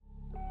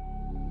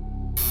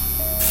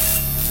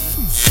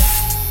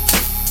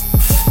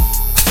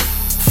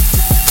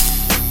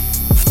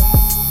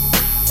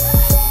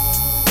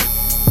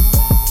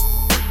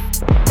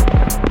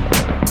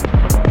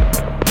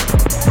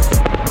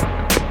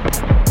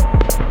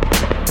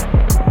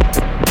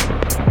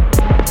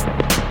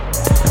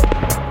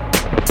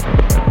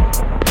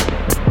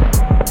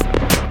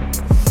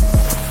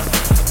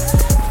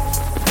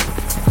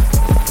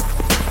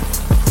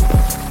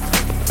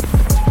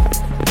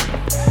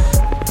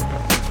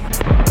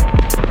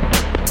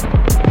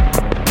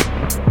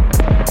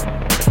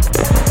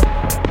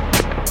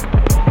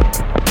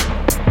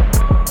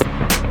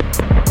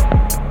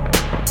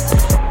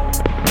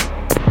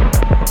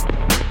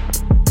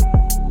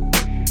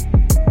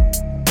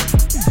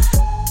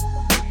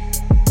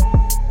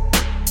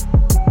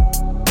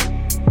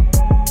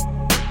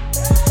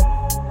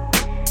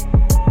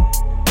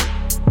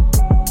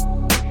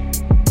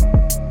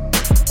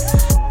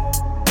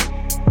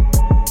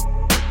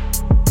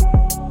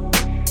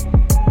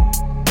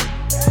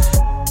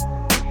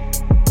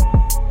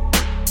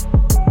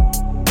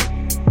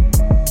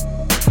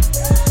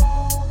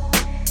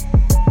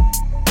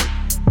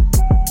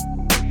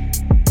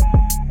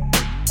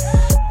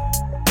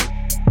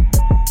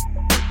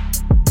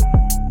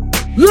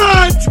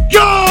Let's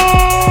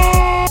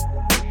go!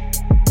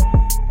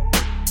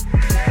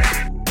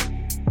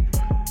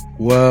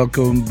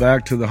 Welcome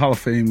back to the Hall of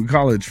Fame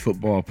College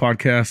Football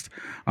Podcast.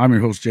 I'm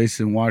your host,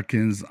 Jason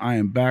Watkins. I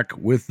am back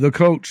with the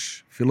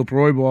coach, Philip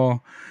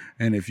Roybal.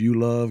 And if you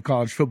love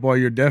college football,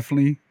 you're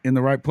definitely in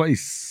the right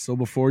place. So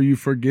before you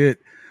forget,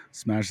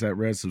 smash that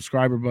red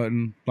subscriber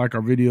button, like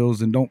our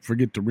videos, and don't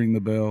forget to ring the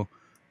bell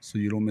so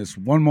you don't miss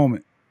one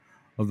moment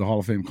of the Hall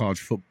of Fame College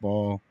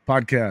Football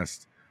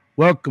Podcast.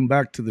 Welcome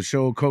back to the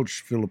show,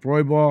 Coach Philip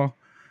Roybal.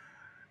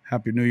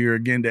 Happy New Year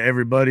again to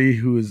everybody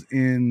who is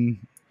in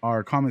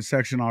our comment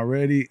section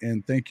already,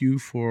 and thank you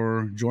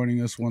for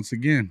joining us once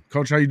again.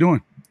 Coach, how you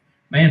doing?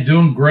 Man,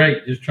 doing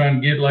great. Just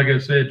trying to get, like I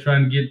said,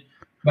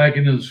 back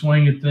into the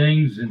swing of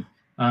things, and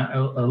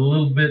a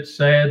little bit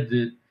sad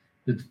that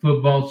the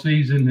football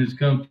season has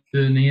come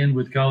to an end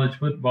with college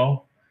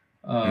football.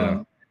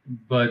 But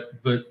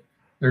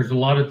there's a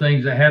lot of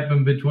things that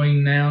happen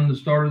between now and the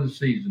start of the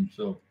season.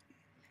 So,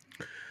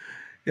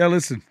 yeah,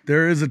 listen,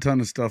 there is a ton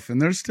of stuff, and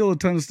there's still a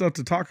ton of stuff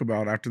to talk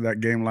about after that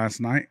game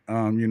last night.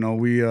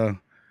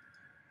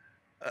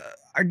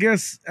 I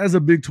guess as a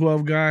Big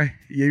 12 guy,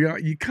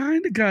 you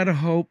kind of got to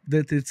hope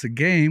that it's a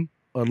game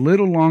a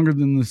little longer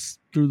than this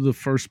through the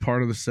first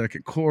part of the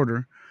second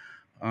quarter.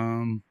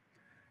 And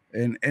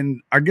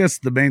I guess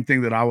the main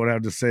thing that I would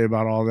have to say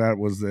about all that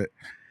was that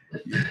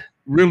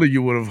really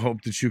you would have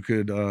hoped that you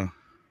could we're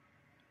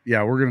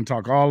going to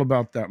talk all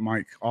about that,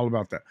 Mike, all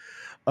about that.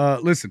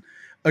 Listen,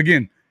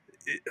 again,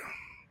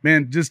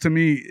 man, just to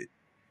me,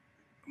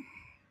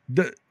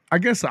 I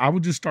guess I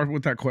would just start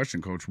with that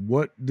question, Coach.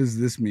 What does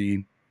this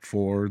mean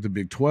for the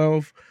Big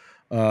 12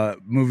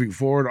 moving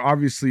forward?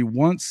 Obviously,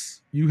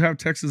 once you have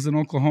Texas and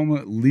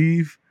Oklahoma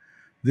leave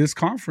this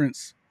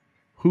conference,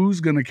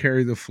 who's going to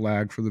carry the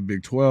flag for the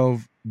Big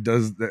 12?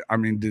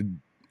 Did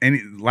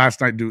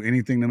last night do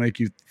anything to make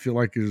you feel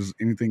like there's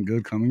anything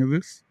good coming of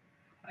this?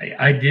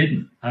 I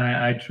didn't.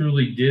 I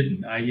truly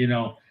didn't.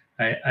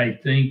 I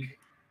think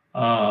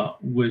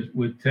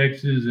with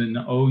Texas and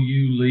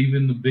OU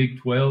leaving the Big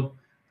 12,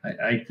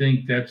 I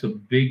think that's a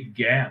big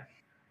gap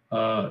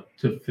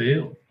to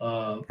fill.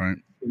 Right.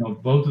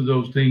 Both of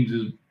those teams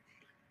have,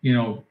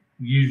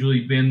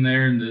 usually been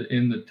there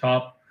in the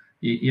top.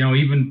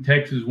 Even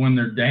Texas, when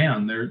they're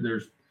down,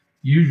 they're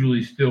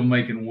usually still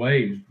making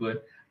waves.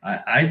 But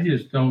I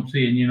just don't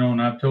see it.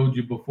 And I've told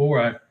you before,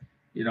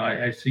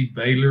 I see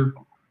Baylor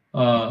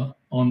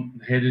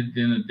headed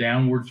in a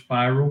downward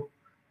spiral.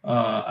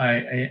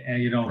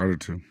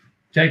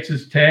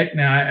 Texas Tech.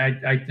 Now,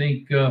 I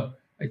think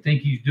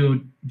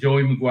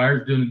Joey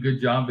McGuire's doing a good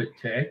job at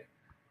Tech.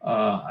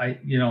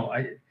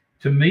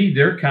 To me,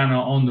 they're kind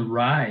of on the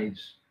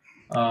rise.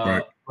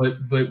 Right.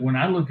 But when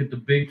I look at the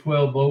Big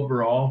 12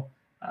 overall,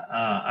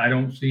 I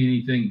don't see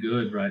anything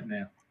good right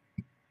now.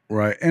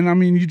 Right.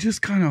 And you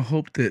just kind of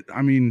hope that,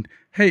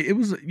 hey, it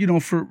was,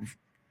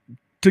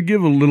 to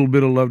give a little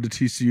bit of love to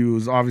TCU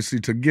is obviously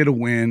to get a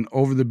win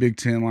over the Big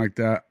 10 like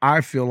that.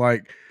 I feel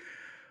like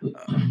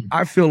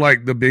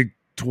the Big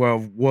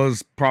 12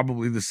 was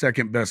probably the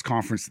second best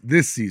conference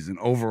this season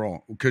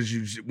overall,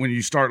 because when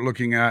you start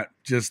looking at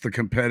just the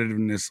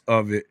competitiveness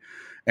of it,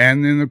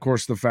 and then of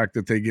course the fact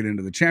that they get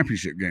into the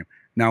championship game.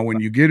 Now, when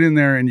you get in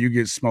there and you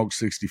get smoked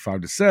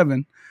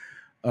 65-7,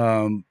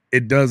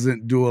 it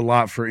doesn't do a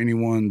lot for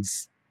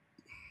anyone's,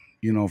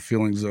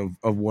 feelings of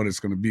what it's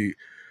going to be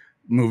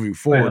moving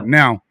forward. Well,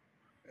 now,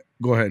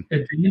 go ahead.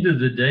 At the end of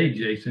the day,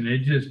 Jason, it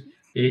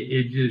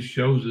just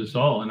shows us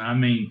all. And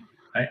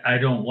I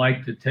don't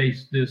like to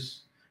taste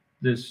this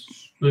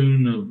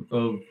spoon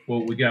of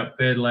what we got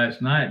fed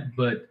last night,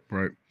 but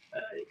right.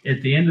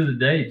 At the end of the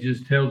day, it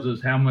just tells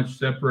us how much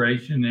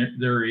separation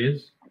there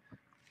is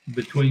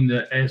between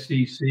the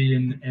SEC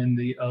and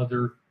the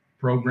other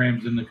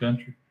programs in the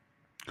country.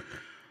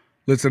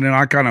 Listen, and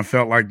I kind of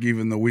felt like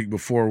even the week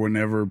before,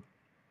 whenever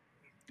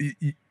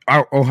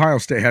Ohio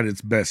State had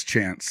its best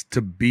chance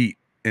to beat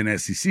an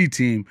SEC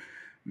team,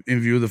 in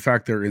view of the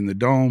fact they're in the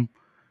dome,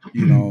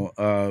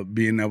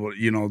 being able,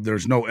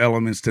 there's no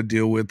elements to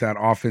deal with. That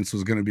offense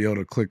was going to be able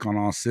to click on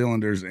all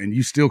cylinders, and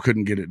you still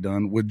couldn't get it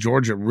done with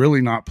Georgia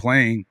really not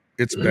playing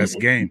its best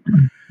game.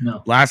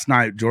 No. Last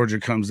night, Georgia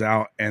comes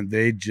out and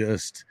they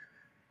just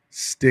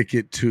stick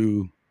it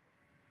to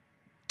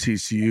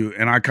TCU,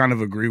 and I kind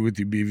of agree with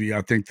you, BV.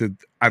 I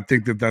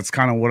think that that's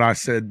kind of what I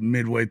said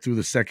midway through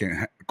the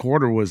second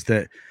quarter, was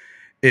that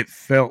it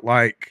felt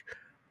like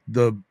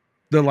the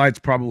lights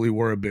probably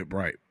were a bit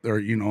bright,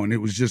 and it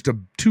was just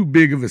too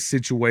big of a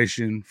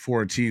situation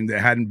for a team that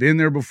hadn't been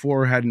there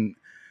before, hadn't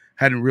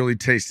really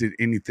tasted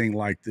anything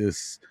like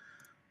this,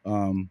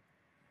 to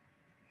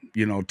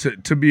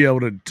be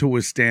able to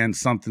withstand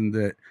something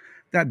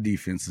that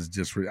defense is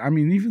just,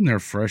 even their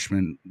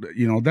freshmen,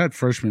 that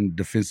freshman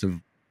defensive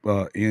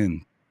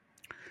end,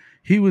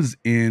 he was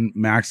in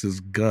Max's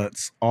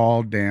guts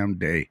all damn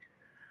day.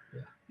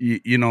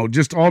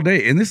 Just all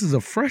day. And this is a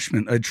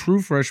freshman, a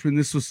true freshman.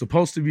 This was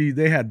supposed to be,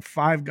 they had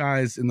 5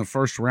 guys in the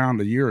first round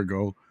a year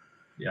ago,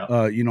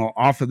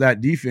 off of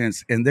that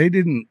defense, and they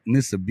didn't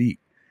miss a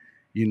beat.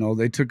 You know,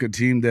 they took a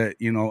team that,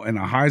 you know, and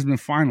a Heisman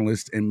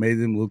finalist and made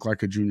them look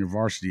like a junior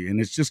varsity. And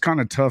it's just kind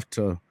of tough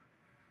to,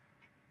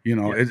 you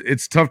know,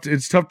 it's tough.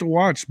 It's tough to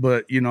watch,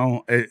 but you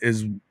know,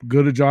 as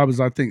good a job as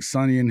I think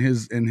Sonny and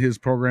his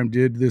program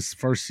did this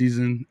first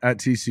season at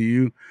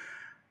TCU,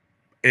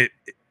 it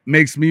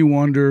makes me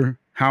wonder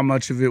how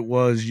much of it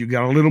was you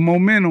got a little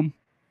momentum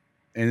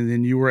and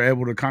then you were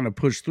able to kind of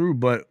push through.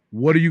 But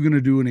what are you going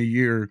to do in a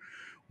year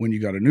when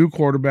you got a new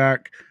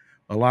quarterback,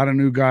 a lot of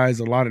new guys,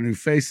 a lot of new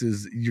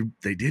faces?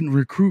 They didn't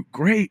recruit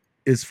great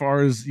as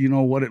far as, you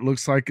know, what it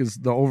looks like is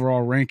the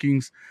overall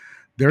rankings.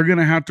 They're going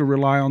to have to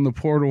rely on the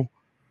portal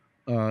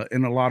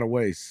in a lot of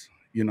ways,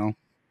 you know.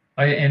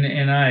 I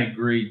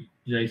agree,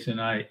 Jason.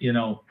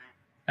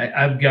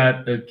 I've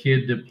got a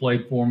kid that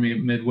played for me at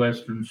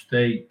Midwestern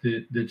State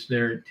that's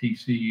there at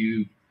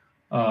TCU,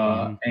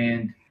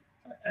 and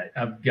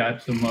I've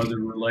got some other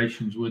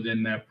relations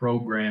within that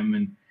program,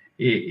 and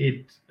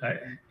it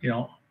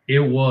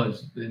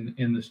was,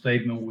 and the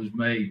statement was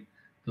made,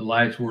 the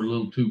lights were a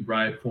little too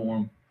bright for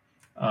him.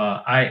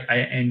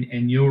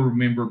 And you'll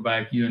remember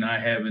back you and I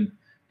having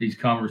these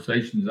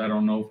conversations. I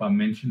don't know if I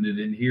mentioned it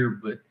in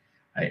here, but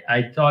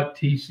I thought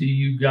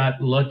TCU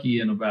got lucky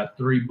in about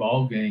 3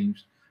 ball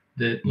games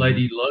that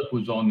Lady Luck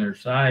was on their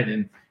side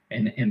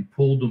and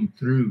pulled them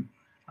through.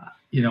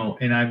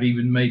 And I've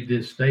even made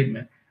this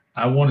statement.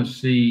 I want to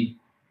see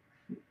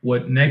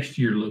what next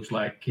year looks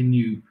like. Can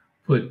you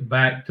put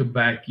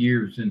back-to-back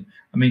years? And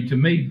I mean, to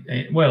me,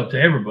 well, to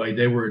everybody,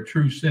 they were a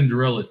true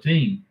Cinderella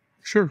team.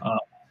 Sure.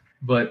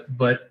 But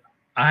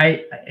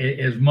I,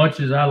 as much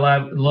as I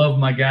love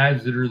my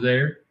guys that are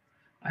there,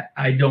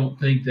 I don't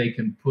think they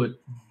can put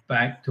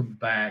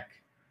back-to-back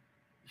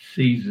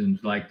seasons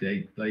like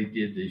they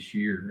did this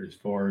year as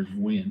far as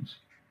wins.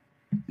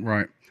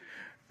 Right.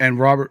 And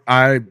Robert,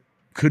 I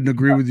couldn't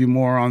agree with you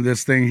more on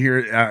this thing here.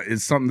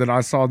 It's something that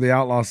I saw the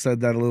Outlaw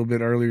said that a little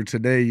bit earlier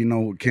today. You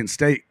know, Kent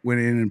State went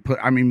in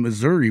and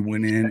Missouri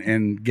went in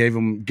and gave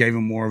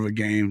them more of a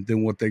game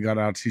than what they got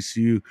out of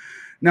TCU.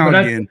 Now,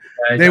 again,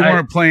 they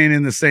weren't playing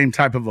in the same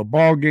type of a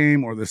ball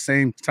game or the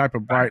same type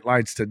of bright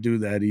lights to do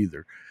that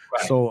either.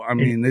 Right. So, I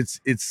mean,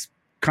 it's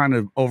kind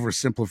of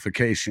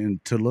oversimplification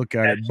to look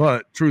at it,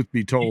 but truth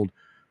be told,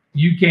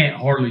 you can't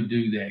hardly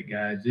do that,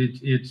 guys.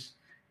 It's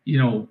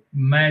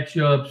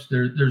matchups.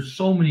 There's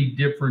so many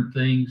different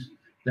things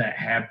that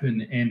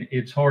happen, and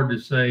it's hard to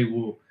say.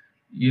 Well,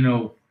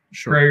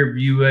 sure. Prairie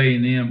View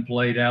A&M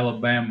played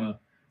Alabama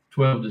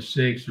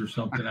 12-6 or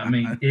something. I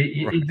mean,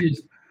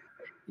 it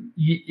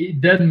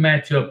doesn't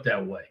match up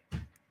that way.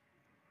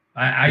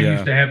 I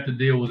used to have to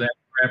deal with that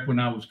crap when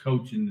I was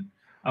coaching.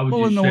 I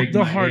was just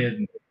shaking my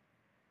head.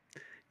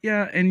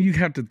 Yeah, and you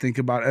have to think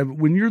about it.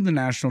 When you're the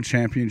national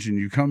champions and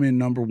you come in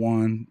number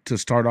 1 to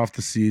start off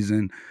the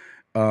season,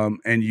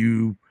 and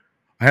you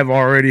have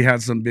already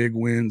had some big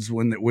wins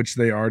which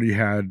they already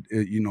had,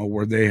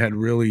 where they had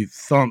really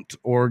thumped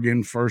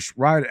Oregon first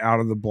right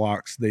out of the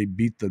blocks. They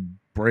beat the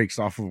brakes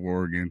off of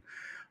Oregon.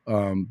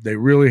 They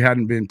really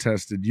hadn't been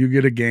tested. You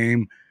get a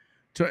game.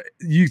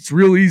 It's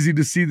real easy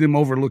to see them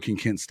overlooking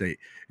Kent State.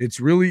 It's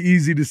really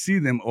easy to see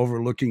them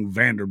overlooking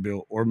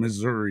Vanderbilt or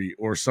Missouri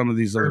or some of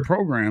these other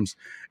programs.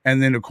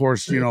 And then, of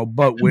course,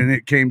 but when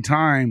it came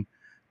time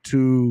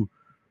to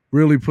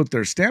really put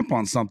their stamp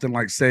on something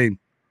like, say,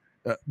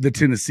 the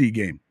Tennessee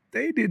game,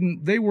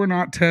 they were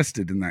not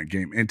tested in that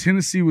game. And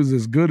Tennessee was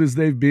as good as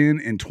they've been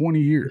in 20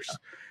 years,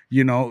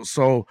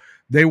 so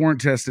they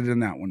weren't tested in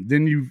that one.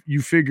 Then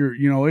you figure,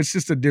 it's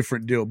just a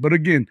different deal. But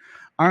again,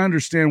 I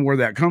understand where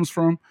that comes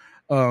from.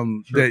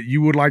 That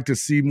you would like to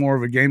see more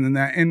of a game than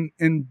that.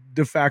 And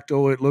de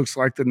facto, it looks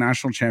like the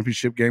national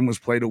championship game was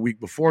played a week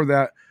before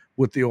that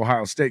with the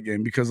Ohio State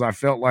game, because I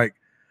felt like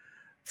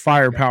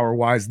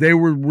firepower-wise, they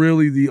were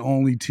really the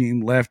only team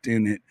left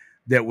in it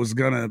that was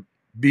going to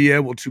be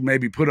able to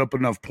maybe put up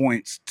enough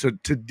points to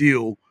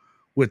deal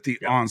with the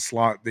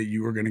onslaught that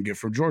you were going to get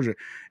from Georgia.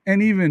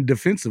 And even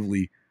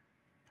defensively,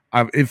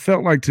 it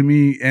felt like to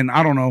me, and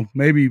I don't know,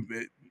 maybe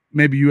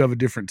you have a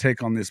different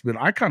take on this, but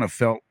I kind of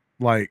felt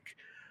like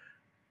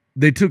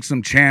they took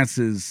some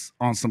chances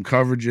on some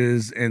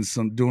coverages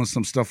and doing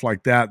some stuff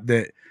like that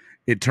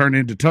it turned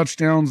into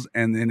touchdowns,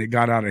 and then it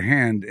got out of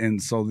hand.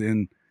 And so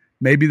then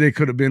maybe they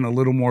could have been a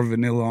little more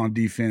vanilla on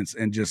defense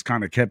and just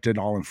kind of kept it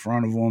all in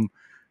front of them.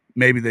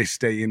 Maybe they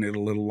stay in it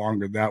a little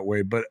longer that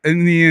way. But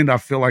in the end, I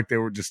feel like they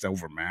were just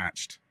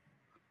overmatched.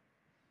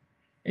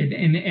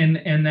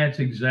 And that's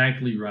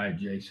exactly right,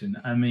 Jason.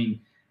 I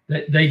mean,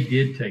 they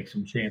did take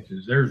some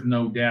chances. There's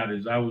no doubt.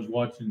 As I was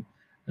watching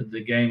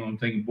the game, I'm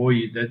thinking,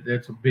 boy,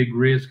 that's a big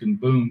risk, and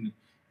boom,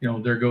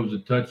 there goes a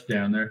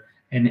touchdown there.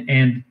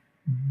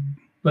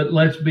 But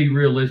let's be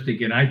realistic,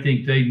 and I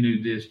think they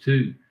knew this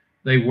too.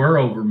 They were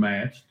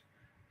overmatched,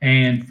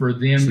 and for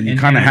them, so you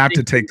kind of have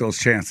to take those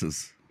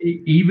chances.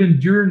 Even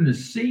during the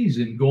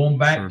season, going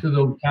back to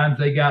those times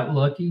they got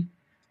lucky,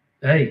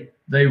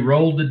 they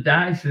rolled the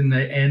dice and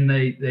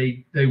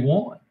they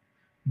won.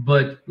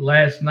 But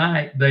last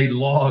night they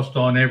lost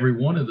on every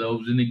one of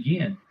those, and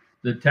again,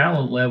 the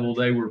talent level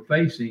they were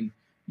facing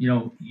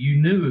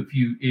you knew if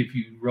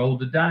you rolled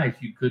the dice,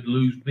 you could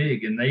lose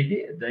big, and they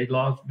did. They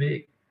lost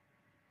big.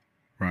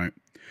 Right.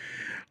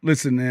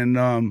 Listen,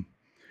 and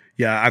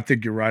yeah, I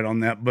think you're right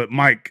on that. But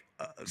Mike,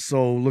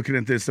 so looking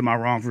at this, am I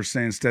wrong for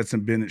saying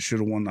Stetson Bennett should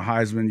have won the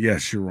Heisman?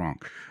 Yes, you're wrong.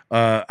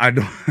 I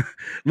don't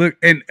look,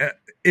 and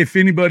if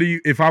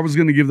I was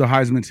going to give the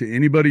Heisman to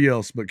anybody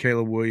else but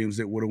Caleb Williams,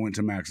 it would have went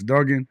to Max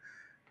Duggan.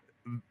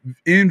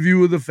 In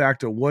view of the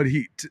fact of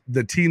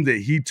the team that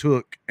he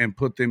took and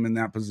put them in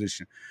that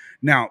position.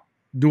 Now,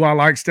 do I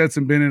like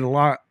Stetson Bennett a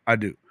lot? I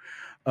do.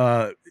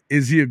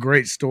 Is he a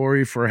great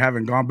story for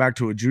having gone back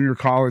to a junior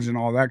college and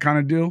all that kind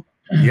of deal?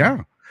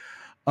 Yeah.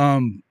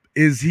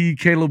 Is he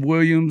Caleb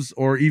Williams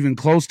or even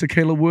close to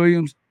Caleb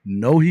Williams?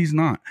 No, he's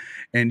not.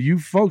 And you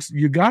folks,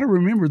 you got to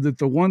remember that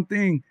the one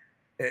thing,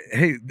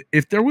 hey,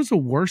 if there was a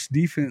worse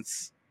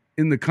defense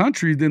in the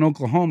country than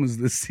Oklahoma's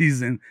this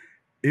season,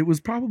 it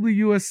was probably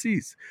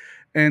USC's.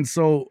 And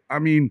so, I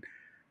mean,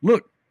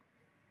 look,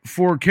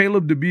 for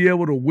Caleb to be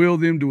able to will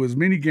them to as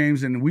many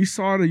games, and we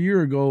saw it a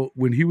year ago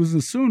when he was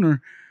a Sooner,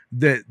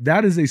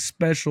 that is a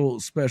special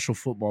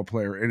football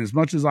player. And as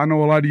much as I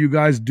know a lot of you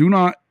guys do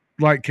not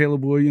like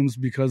Caleb Williams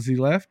because he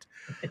left,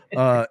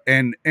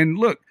 and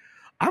look,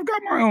 I've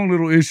got my own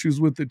little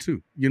issues with it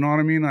too. You know what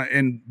I mean?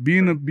 And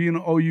being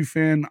an OU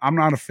fan, I'm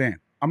not a fan.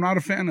 I'm not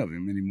a fan of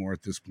him anymore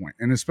at this point.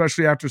 And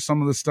especially after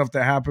some of the stuff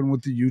that happened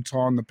with the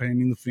Utah and the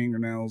painting the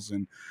fingernails.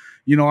 And,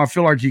 I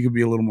feel like he could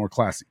be a little more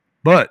classy.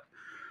 But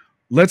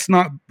let's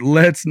not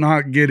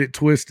get it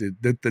twisted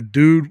that the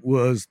dude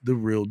was the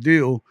real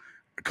deal.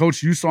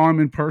 Coach, you saw him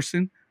in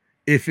person.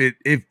 Did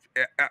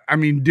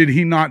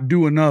he not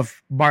do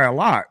enough by a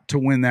lot to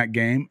win that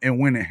game and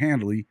win it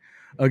handily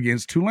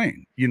against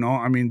Tulane?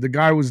 The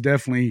guy was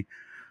definitely,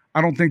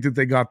 I don't think that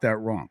they got that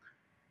wrong.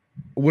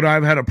 Would I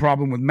have had a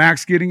problem with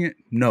Max getting it?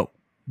 No,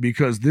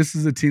 because this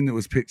is a team that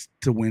was picked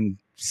to win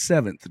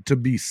to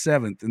be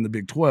seventh in the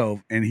Big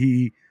 12, and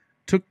he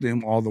took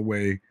them all the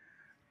way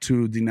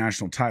to the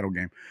national title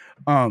game.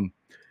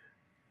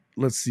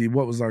 Let's see,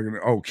 what was I going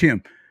to? Oh,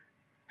 Kim,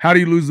 how do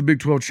you lose the Big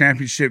 12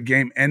 championship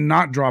game and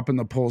not drop in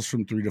the polls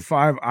from 3 to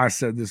 5? I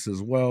said this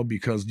as well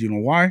because you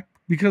know why?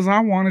 Because I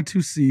wanted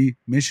to see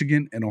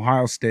Michigan and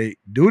Ohio State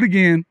do it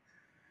again.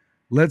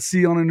 Let's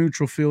see on a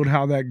neutral field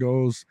how that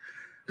goes.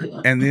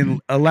 And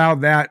then allow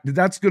that.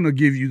 That's going to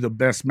give you the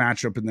best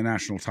matchup in the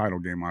national title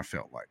game, I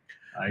felt like.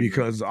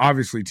 Because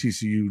obviously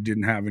TCU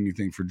didn't have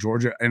anything for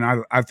Georgia. And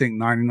I think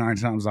 99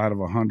 times out of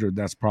 100,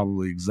 that's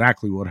probably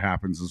exactly what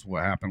happens is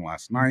what happened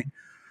last night.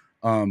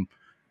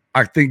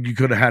 I think you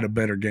could have had a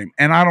better game.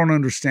 And I don't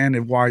understand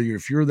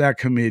if you're that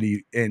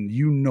committee and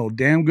you know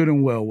damn good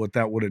and well what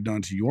that would have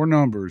done to your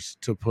numbers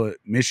to put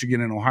Michigan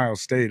and Ohio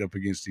State up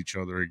against each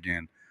other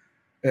again.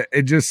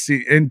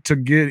 And to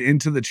get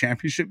into the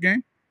championship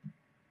game.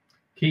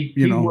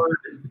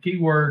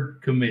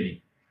 Keyword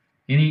committee.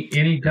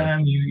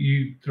 Anytime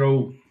you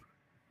throw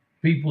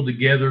people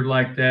together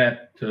like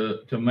that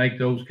to make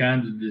those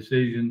kinds of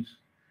decisions,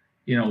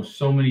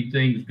 so many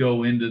things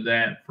go into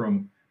that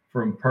from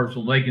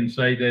personal. They can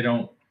say they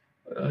don't,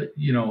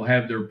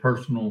 have their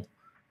personal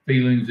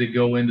feelings that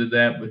go into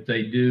that, but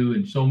they do,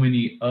 and so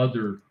many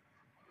other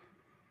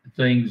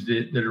things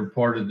that are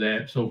part of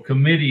that. So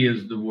committee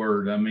is the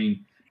word. I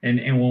mean, and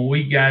when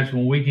we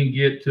can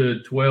get to a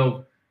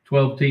 12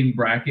 team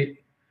bracket,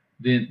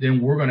 then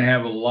we're going to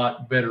have a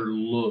lot better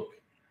look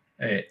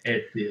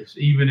at this.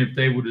 Even if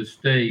they would have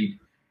stayed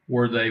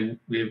where the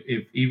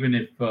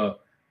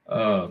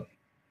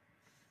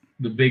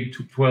Big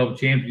 12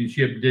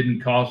 championship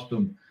didn't cost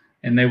them,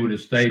 and they would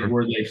have stayed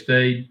where they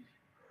stayed,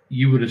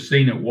 you would have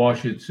seen it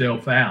wash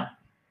itself out.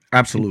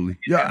 Absolutely.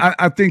 Yeah,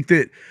 I think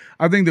that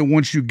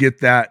once you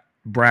get that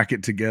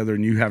bracket together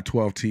and you have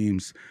 12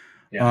 teams,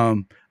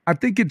 I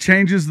think it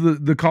changes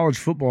the college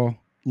football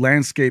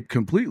landscape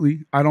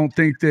completely. I don't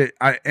think that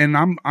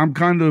I'm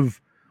kind of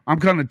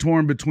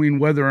torn between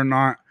whether or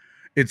not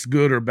it's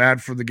good or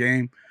bad for the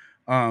game.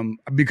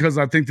 Because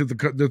I think that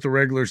the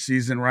regular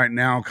season right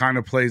now kind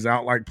of plays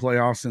out like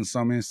playoffs in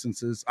some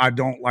instances. I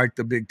don't like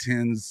the Big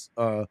Ten's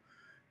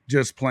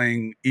just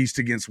playing East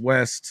against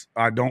West.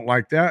 I don't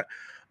like that.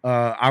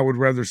 I would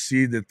rather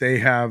see that they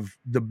have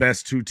the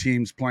best two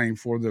teams playing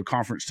for the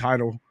conference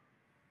title.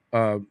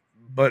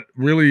 But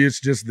really, it's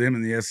just them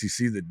in the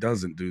SEC that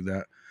doesn't do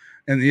that.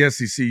 And the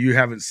SEC, you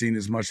haven't seen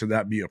as much of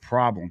that be a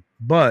problem.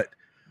 But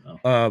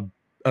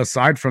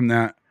aside from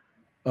that,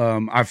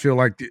 I feel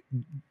like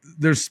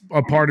there's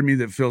a part of me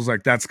that feels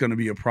like that's going to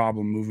be a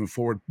problem moving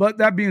forward. But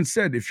that being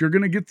said, if you're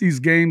going to get these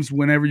games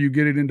whenever you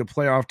get it into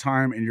playoff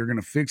time and you're going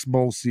to fix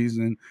bowl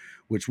season,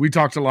 which we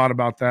talked a lot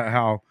about that,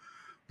 how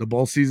the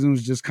bowl season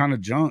was just kind of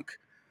junk,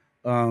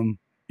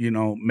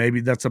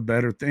 maybe that's a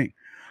better thing.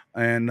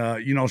 And,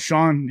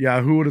 Sean,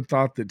 who would have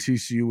thought that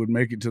TCU would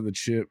make it to the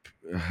chip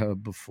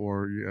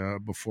before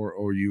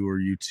OU or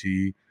UT?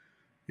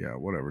 Yeah,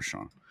 whatever,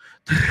 Sean.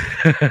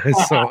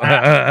 So,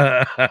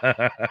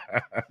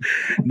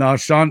 no,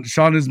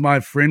 Sean is my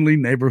friendly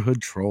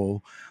neighborhood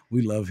troll.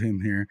 We love him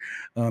here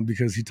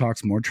because he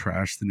talks more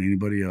trash than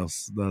anybody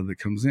else that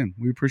comes in.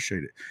 We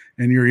appreciate it.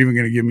 And you're even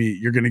going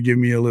to give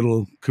me a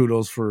little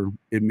kudos for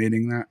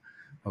admitting that.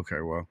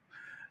 Okay, well,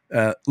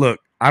 look,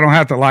 I don't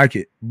have to like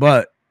it,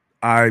 but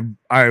I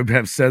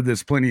have said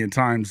this plenty of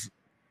times.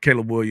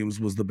 Caleb Williams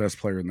was the best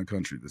player in the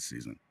country this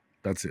season.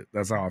 That's it.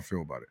 That's how I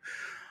feel about it.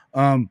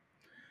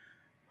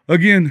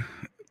 Again,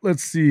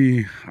 let's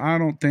see. I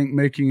don't think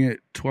making it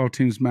 12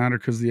 teams matter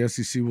because the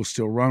SEC will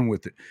still run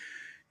with it.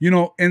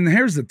 And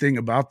here's the thing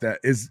about that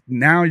is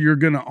now you're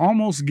going to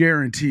almost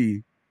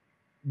guarantee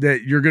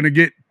that you're going to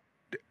get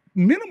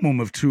minimum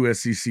of 2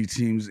 SEC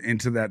teams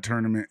into that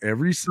tournament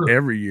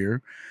every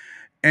year.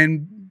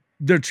 And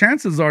the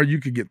chances are you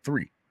could get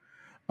 3.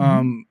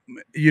 And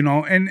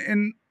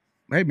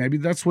hey, maybe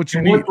that's what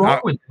you need. What's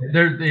wrong with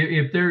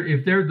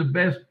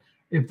that?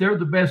 If they're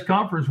the best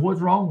conference,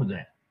 what's wrong with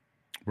that?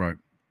 Right.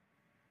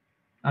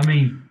 I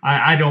mean,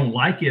 I don't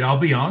like it. I'll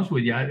be honest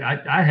with you.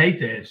 I hate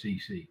the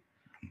SEC,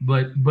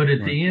 but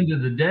at the end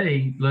of the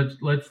day,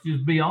 let's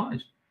just be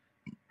honest.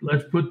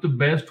 Let's put the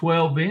best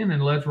 12 in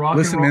and let's rock.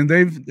 Listen, and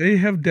roll. Man, they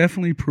have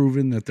definitely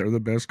proven that they're the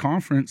best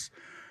conference.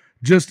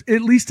 Just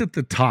at least at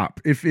the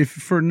top, if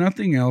for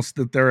nothing else,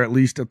 that they're at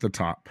least at the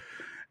top,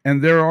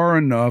 and there are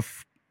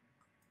enough.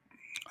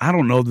 I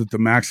don't know that the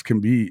max can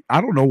be. I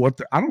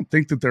don't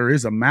think that there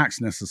is a max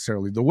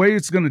necessarily. The way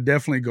it's going to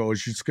definitely go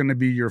is it's going to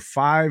be your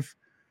 5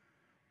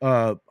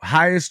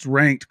 highest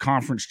ranked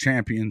conference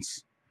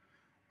champions.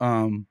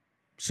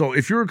 So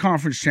if you're a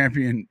conference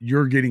champion,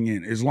 you're getting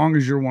in as long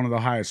as you're one of the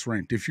highest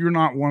ranked. If you're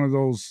not one of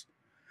those,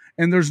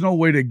 and there's no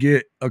way to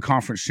get a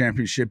conference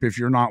championship if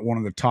you're not one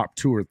of the top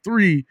 2 or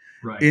 3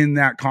 in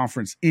that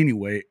conference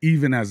anyway,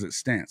 even as it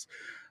stands.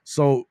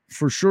 So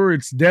for sure,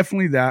 it's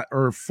definitely that,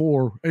 or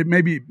 4.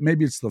 Maybe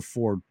it's the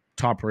 4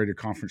 top rated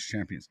conference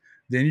champions.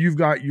 Then you've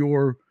got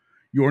your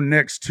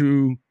next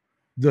 2,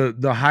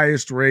 the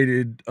highest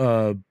rated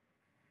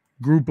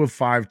group of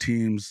 5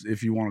 teams,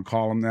 if you want to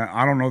call them that.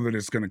 I don't know that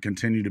it's going to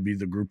continue to be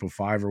the group of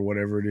 5 or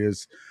whatever it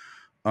is,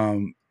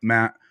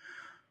 Matt.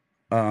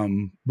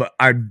 But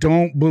I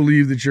don't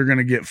believe that you're going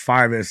to get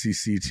 5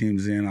 SEC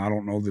teams in. I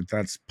don't know that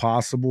that's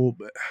possible,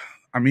 but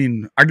I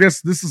mean, I guess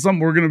this is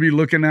something we're going to be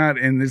looking at,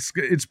 and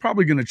it's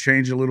probably going to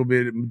change a little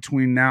bit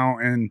between now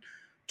and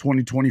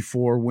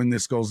 2024 when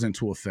this goes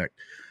into effect.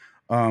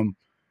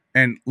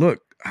 And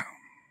look,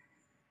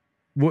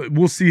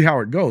 we'll see how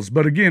it goes.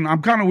 But again,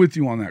 I'm kind of with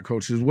you on that,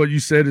 Coach. Is what you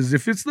said is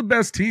if it's the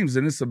best teams,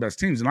 then it's the best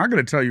teams. And I'm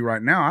going to tell you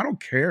right now, I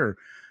don't care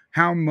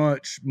how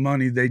much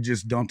money they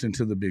just dumped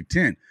into the Big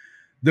Ten.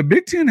 The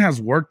Big Ten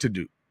has work to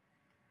do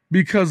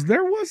because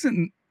there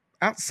wasn't,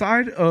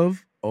 outside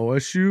of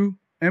OSU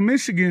and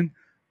Michigan,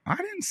 I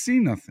didn't see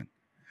nothing.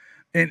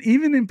 And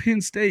even in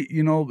Penn State,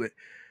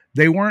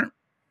 they weren't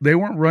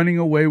running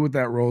away with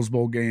that Rose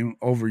Bowl game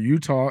over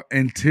Utah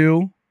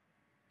until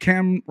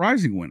Cam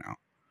Rising went out.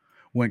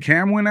 When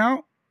Cam went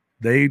out,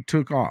 they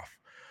took off.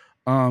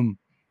 And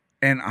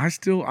I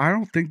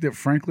don't think that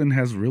Franklin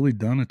has really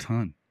done a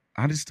ton.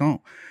 I just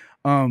don't.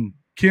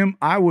 Kim,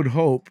 I would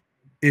hope,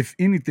 if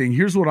anything,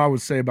 here's what I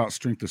would say about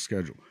strength of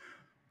schedule.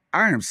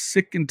 I am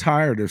sick and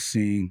tired of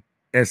seeing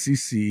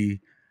SEC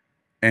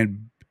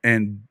and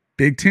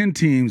Big Ten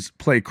teams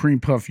play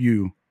cream puff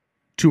you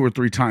 2 or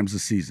 3 times a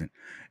season,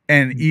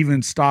 and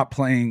even stop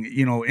playing.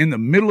 In the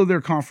middle of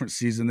their conference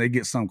season, they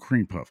get some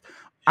cream puff.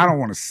 I don't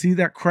want to see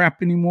that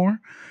crap anymore.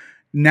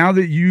 Now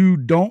that you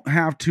don't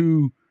have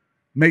to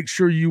make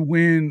sure you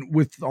win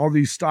with all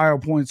these style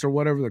points or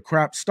whatever the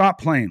crap,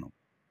 stop playing them.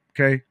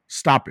 Okay,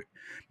 stop it.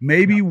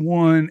 Maybe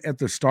one at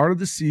the start of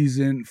the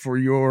season for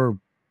your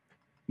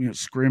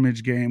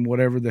scrimmage game,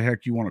 whatever the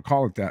heck you want to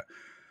call it that.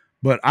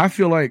 But I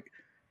feel like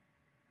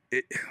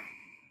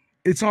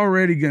it's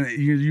already going to,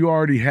 you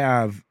already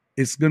have,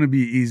 it's going to be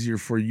easier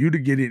for you to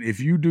get in. If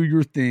you do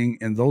your thing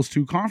in those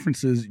 2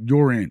 conferences,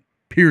 you're in,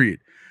 period.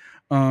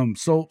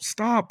 So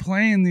stop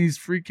playing these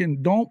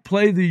don't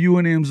play the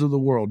UNMs of the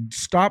world.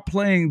 Stop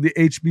playing the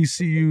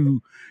HBCU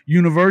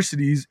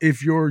universities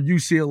if you're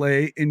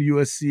UCLA and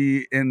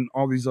USC and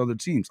all these other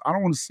teams. I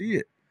don't want to see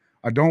it.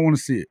 I don't want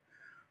to see it.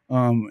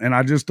 And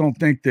I just don't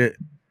think that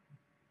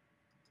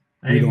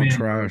we don't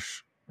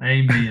trash.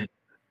 Amen.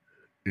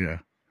 Yeah.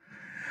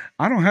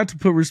 I don't have to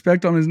put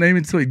respect on his name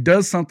until he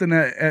does something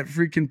at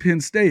freaking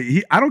Penn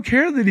State. I don't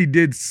care that he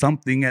did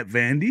something at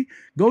Vandy.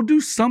 Go do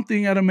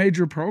something at a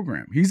major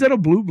program. He's at a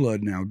blue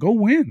blood now. Go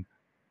win.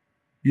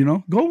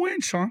 Go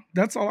win, Sean.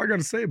 That's all I got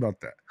to say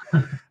about that.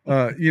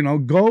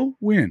 Go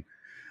win.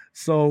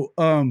 So,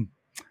 all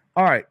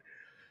right.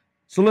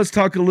 So let's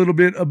talk a little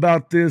bit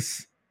about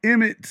this.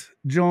 Emmett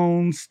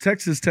Jones,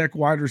 Texas Tech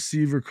wide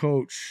receiver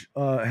coach,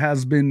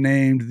 has been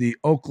named the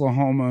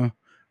Oklahoma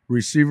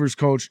receivers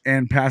coach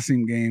and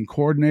passing game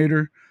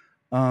coordinator.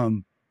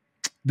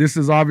 This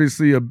is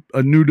obviously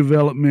a new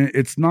development.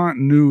 It's not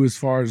new as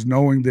far as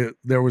knowing that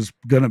there was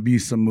going to be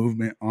some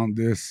movement on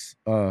this.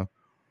 I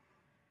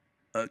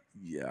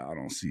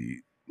don't see.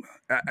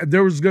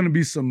 There was going to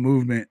be some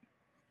movement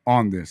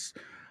on this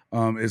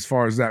as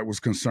far as that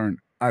was concerned.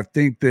 I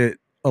think that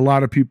a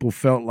lot of people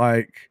felt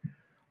like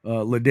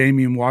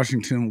LaDamian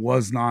Washington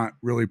was not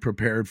really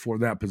prepared for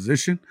that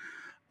position.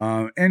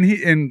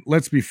 And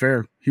let's be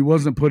fair, he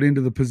wasn't put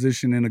into the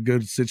position in a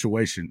good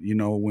situation. You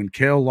know, when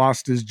Kale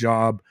lost his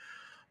job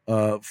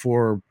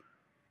for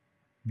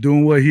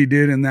doing what he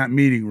did in that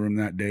meeting room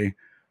that day,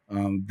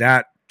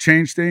 that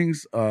changed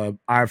things.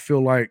 I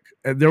feel like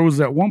there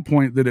was at one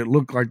point that it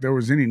looked like there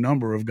was any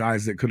number of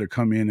guys that could have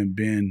come in and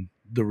been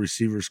the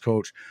receivers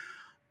coach.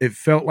 It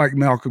felt like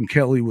Malcolm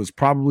Kelly was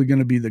probably going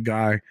to be the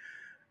guy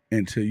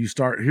until you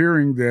start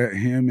hearing that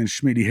him and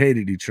Schmitty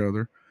hated each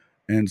other.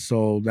 And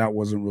so that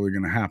wasn't really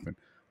going to happen.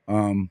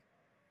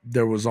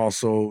 There was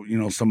also, you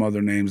know, some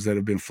other names that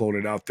have been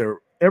floated out there.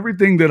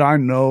 Everything that I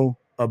know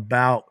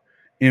about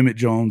Emmett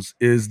Jones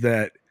is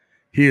that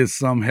he is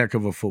some heck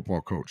of a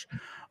football coach.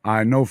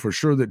 I know for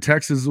sure that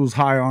Texas was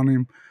high on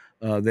him.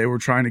 They were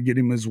trying to get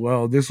him as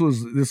well. This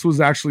was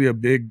actually a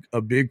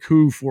big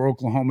coup for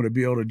Oklahoma to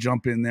be able to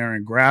jump in there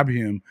and grab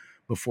him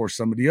before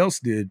somebody else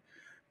did,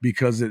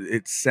 because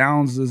it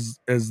sounds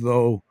as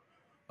though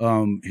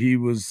he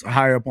was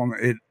high up on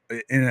it,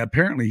 and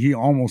apparently he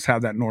almost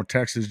had that North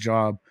Texas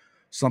job.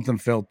 Something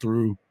fell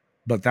through,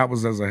 but that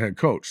was as a head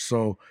coach.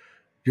 So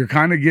you're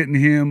kind of getting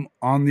him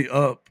on the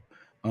up.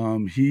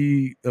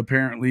 He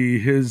apparently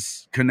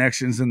his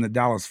connections in the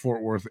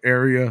Dallas-Fort Worth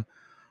area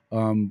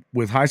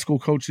with high school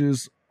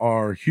coaches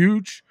are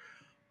huge,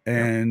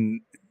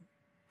 and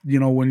you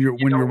know when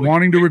you're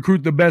wanting to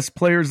recruit the best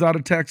players out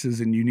of Texas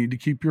and you need to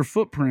keep your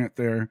footprint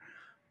there,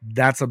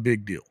 that's a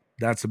big deal.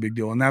 That's a big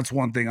deal, and that's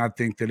one thing I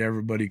think that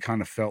everybody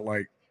kind of felt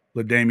like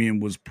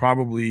LaDamian was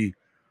probably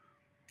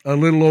a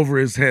little over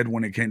his head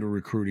when it came to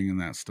recruiting and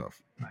that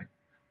stuff. Right.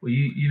 Well,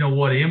 you know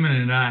what, Emmett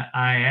and I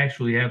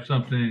actually have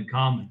something in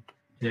common,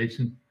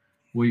 Jason.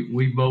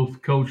 We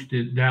both coached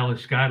at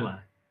Dallas Skyline.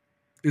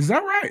 Is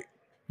that right?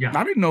 Yeah.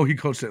 I didn't know he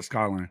coached at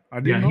Skyline. I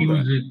didn't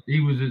know that.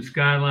 He was at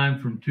Skyline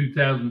from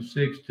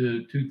 2006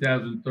 to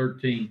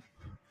 2013.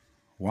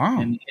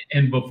 Wow.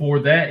 And before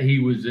that, he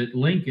was at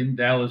Lincoln,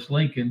 Dallas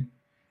Lincoln.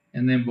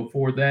 And then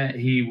before that,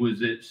 he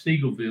was at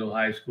Seagoville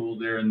High School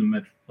there in the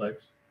Metroplex.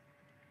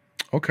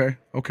 Okay.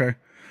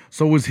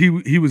 So was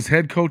he was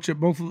head coach at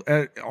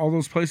all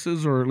those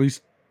places, or at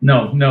least?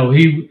 No.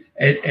 He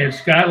at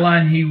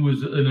Skyline he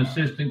was an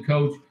assistant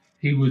coach.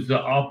 He was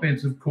the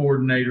offensive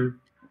coordinator,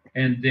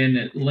 and then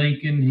at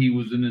Lincoln he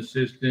was an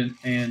assistant,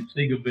 and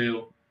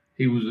Seagoville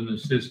he was an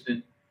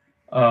assistant.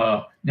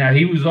 Now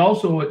he was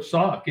also at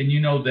SOC, and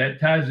you know that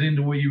ties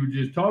into what you were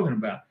just talking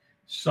about.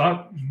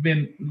 SOC's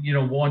been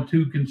won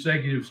 2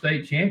 consecutive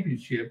state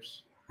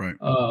championships, right,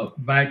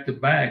 back to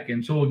back,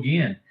 and so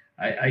again.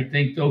 I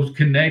think those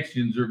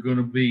connections are going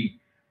to be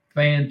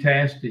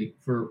fantastic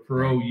for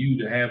OU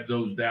to have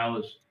those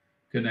Dallas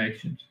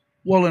connections.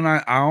 Well, and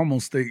I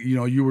almost think,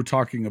 you were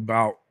talking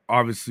about,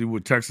 obviously,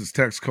 with Texas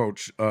Tech's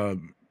coach,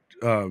 Jamie.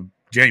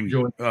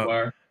 Joey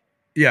McGuire.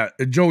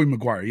 Joey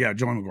McGuire. Yeah,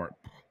 Joey McGuire.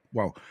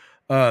 Well,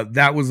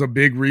 that was a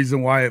big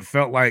reason why it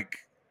felt like,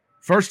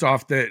 first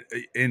off,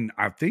 and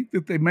I think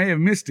that they may have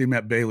missed him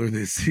at Baylor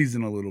this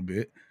season a little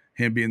bit,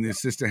 him being the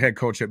assistant head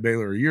coach at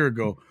Baylor a year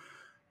ago.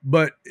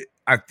 But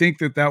I think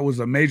that was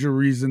a major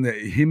reason that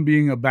him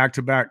being a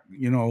back-to-back,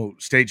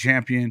 state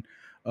champion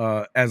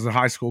as a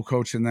high school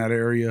coach in that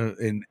area.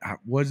 And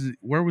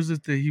where was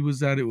it that he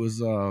was at? It was,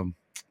 dang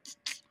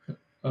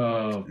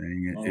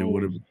it, it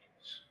would have.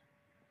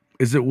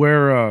 Is it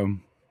where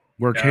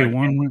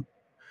K1 went?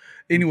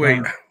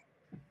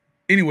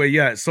 Anyway,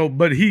 yeah. So,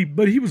 but he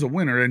was a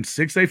winner in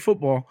 6A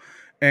football,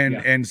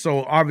 and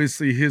so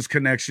obviously his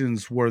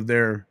connections were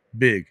there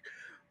big.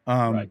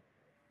 Right.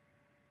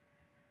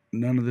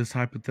 None of this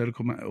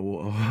hypothetical.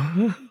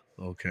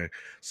 Okay,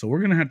 so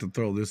we're gonna have to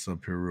throw this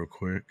up here real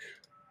quick.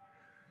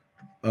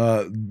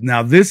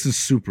 Now this is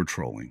super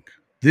trolling.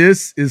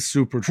 This is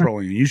super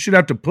trolling. You should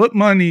have to put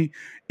money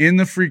in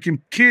the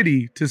freaking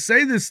kitty to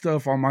say this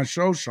stuff on my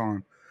show,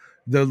 Sean.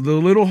 The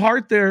little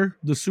heart there,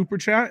 the super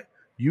chat.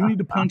 You need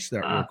to punch that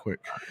real quick.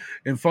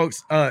 And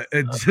folks,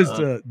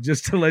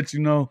 just to let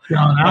you know,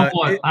 Sean,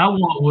 I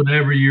want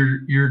whatever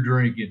you're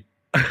drinking.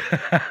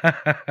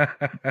 I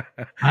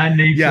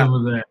need some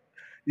of that.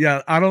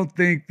 Yeah, I don't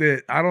think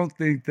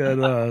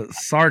that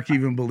Sark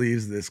even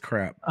believes this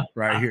crap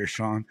right here,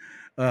 Sean.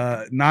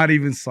 Not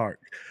even Sark.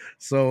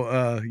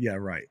 So yeah,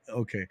 right.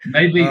 Okay.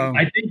 Maybe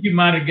I think you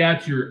might have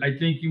got your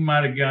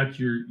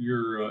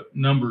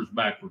numbers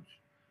backwards.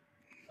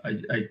 I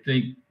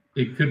think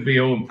it could be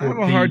 0 and 14.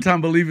 I have a hard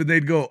time believing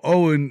they'd go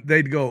 0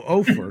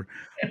 for,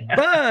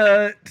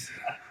 but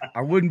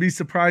I wouldn't be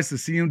surprised to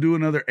see him do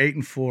another 8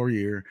 and 4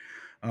 year.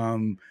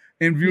 In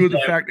view of the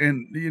fact,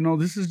 and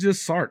this is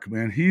just Sark,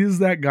 man. He is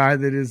that guy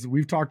that is.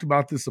 We've talked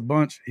about this a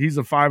bunch. He's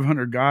a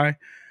 500 guy.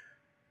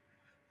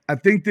 I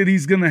think that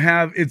he's gonna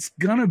have. It's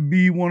gonna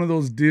be one of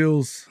those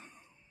deals.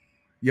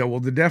 Yeah, well,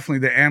 definitely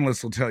the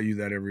analysts will tell you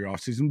that every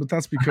offseason, but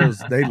that's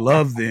because they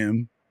love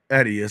them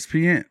at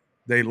ESPN.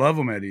 They love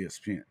them at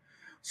ESPN.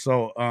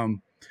 So,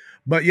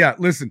 but yeah,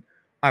 listen.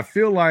 I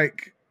feel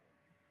like,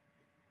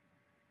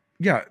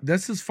 yeah,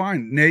 this is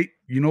fine, Nate.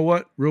 You know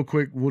what? Real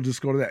quick, we'll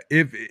just go to that.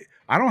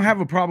 I don't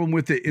have a problem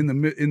with it in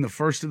the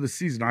first of the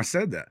season. I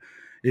said that.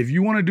 If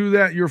you want to do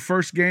that, your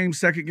first game,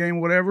 second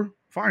game, whatever,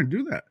 fine,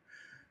 do that.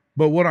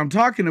 But what I'm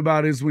talking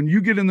about is when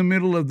you get in the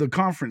middle of the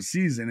conference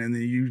season and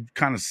then you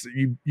kind of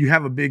you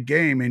have a big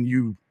game and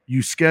you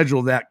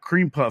schedule that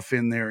cream puff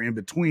in there in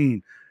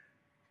between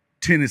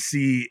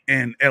Tennessee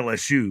and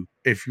LSU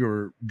if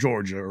you're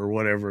Georgia or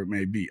whatever it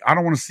may be. I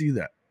don't want to see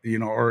that,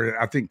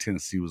 or I think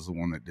Tennessee was the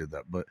one that did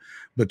that, but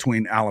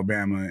between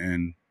Alabama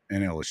and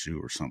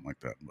LSU or something like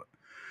that. But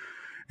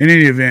in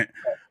any event,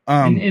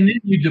 and then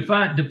you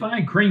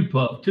define cream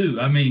puff too.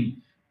 I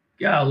mean,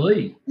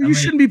 golly, you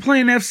shouldn't be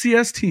playing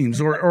FCS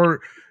teams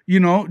or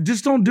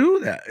just don't do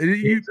that.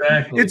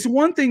 Exactly. It's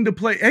one thing to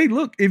play. Hey,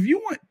 look, if you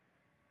want,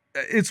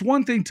 it's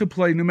one thing to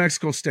play New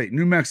Mexico State,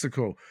 New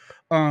Mexico,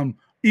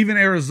 even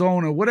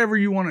Arizona, whatever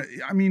you want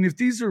to. I mean, if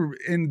these are,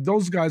 and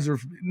those guys are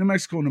New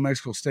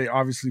Mexico State,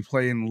 obviously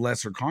play in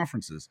lesser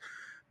conferences,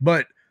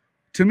 but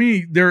to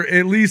me, they're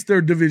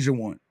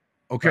Division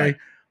I. Okay, right.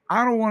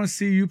 I don't want to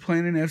see you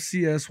playing an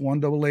FCS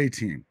 1AA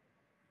team,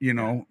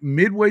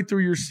 midway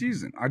through your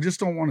season. I just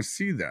don't want to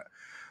see that.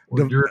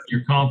 Or during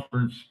your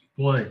conference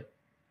play.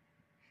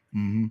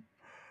 Mm-hmm.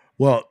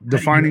 Well,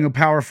 defining a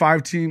Power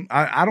 5 team,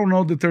 I don't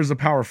know that there's a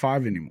Power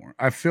 5 anymore.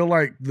 I feel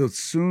like as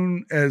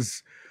soon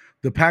as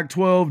the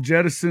Pac-12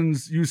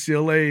 jettisons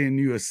UCLA and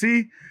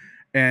USC,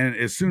 and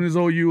as soon as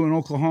OU and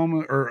Oklahoma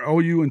or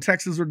OU and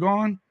Texas are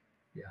gone,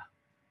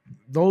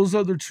 those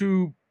other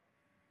two,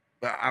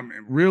 I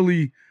mean,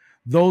 really,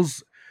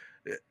 those.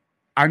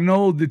 I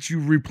know that you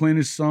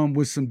replenished some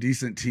with some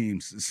decent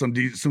teams, some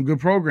good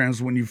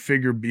programs when you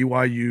figure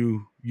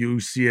BYU,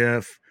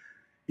 UCF,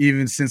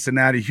 even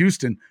Cincinnati,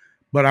 Houston.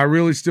 But I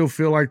really still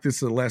feel like this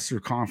is a lesser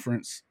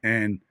conference,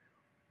 and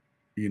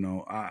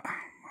I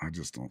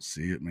just don't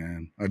see it,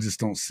 man. I just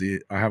don't see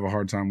it. I have a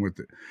hard time with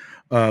it.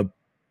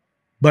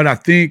 But I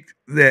think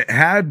that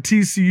had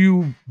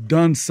TCU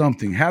done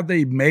something, had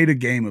they made a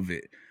game of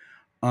it,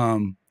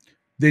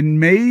 then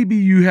maybe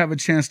you have a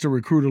chance to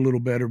recruit a little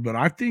better. But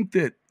I think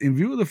that in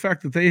view of the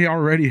fact that they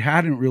already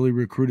hadn't really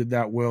recruited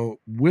that well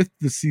with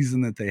the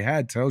season that they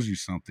had, tells you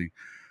something,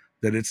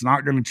 that it's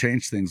not going to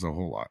change things a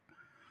whole lot.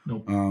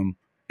 Nope.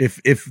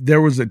 If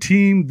there was a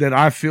team that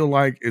I feel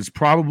like is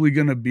probably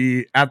going to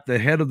be at the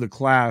head of the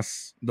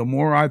class, the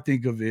more I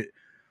think of it,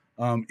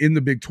 in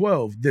the Big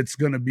 12, that's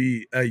going to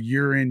be a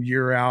year in,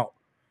 year out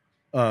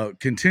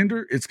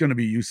contender, it's going to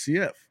be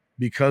UCF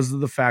because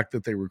of the fact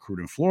that they recruit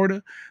in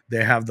Florida.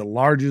 They have the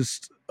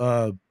largest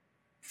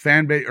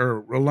fan base or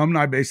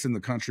alumni base in the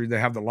country. They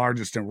have the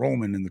largest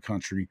enrollment in the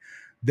country.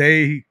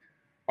 They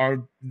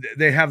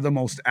have the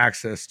most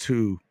access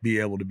to be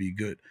able to be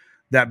good.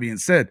 That being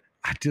said,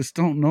 I just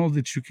don't know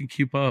that you can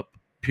keep up,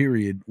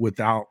 period,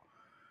 without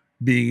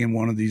being in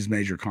one of these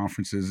major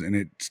conferences.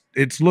 And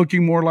it's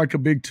looking more like a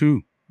Big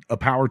 2, a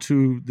Power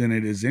 2 than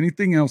it is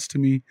anything else to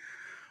me.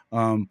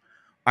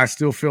 I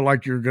still feel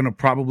like you're going to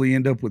probably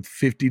end up with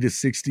 50 to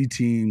 60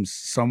 teams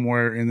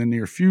somewhere in the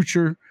near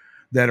future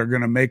that are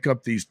going to make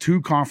up these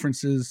two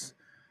conferences,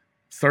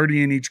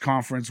 30 in each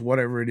conference,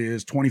 whatever it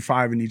is,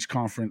 25 in each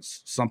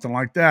conference, something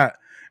like that.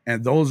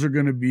 And those are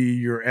going to be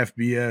your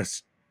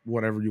FBS,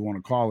 whatever you want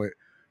to call it,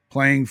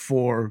 playing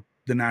for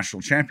the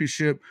national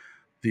championship.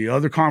 The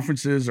other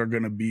conferences are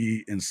going to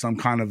be in some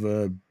kind of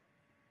a,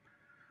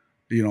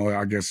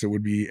 I guess it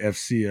would be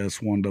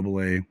FCS,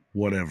 1AA,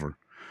 whatever.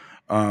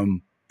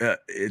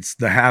 It's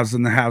the haves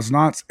and the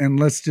have-nots. And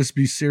let's just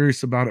be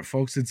serious about it,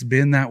 folks. It's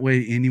been that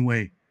way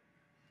anyway.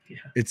 Yeah.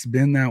 It's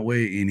been that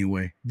way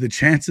anyway. The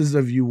chances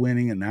of you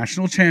winning a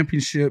national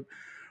championship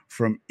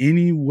from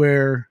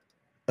anywhere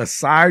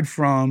aside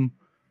from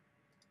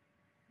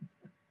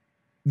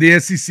the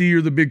SEC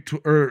or the Big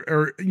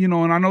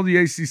and I know the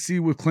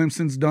ACC with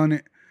Clemson's done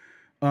it,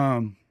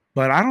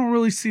 but I don't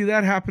really see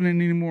that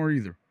happening anymore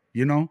either.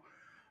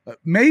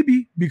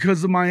 Maybe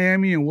because of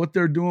Miami and what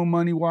they're doing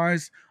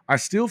money-wise, I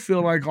still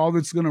feel like all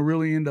that's going to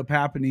really end up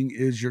happening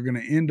is you're going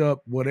to end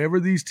up, whatever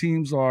these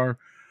teams are,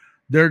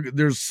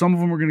 there's some of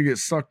them are going to get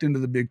sucked into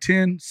the Big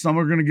Ten, some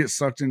are going to get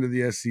sucked into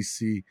the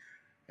SEC,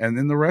 and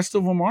then the rest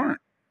of them aren't.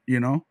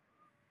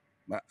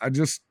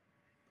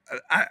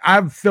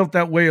 I've felt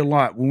that way a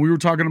lot when we were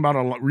talking about a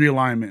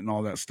realignment and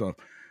all that stuff,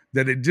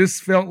 that it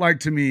just felt like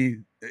to me,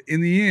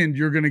 in the end,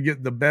 you're going to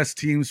get the best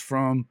teams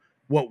from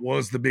what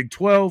was the Big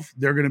 12.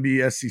 They're going to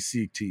be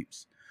SEC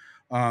teams.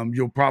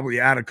 You'll probably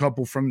add a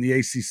couple from the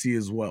ACC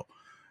as well.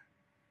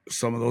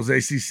 Some of those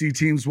ACC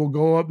teams will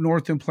go up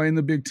north and play in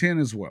the Big 10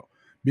 as well,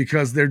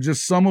 because they're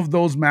just, some of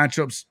those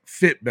matchups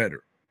fit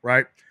better,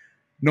 right?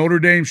 Notre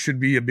Dame should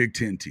be a Big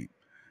 10 team.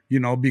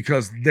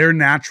 Because their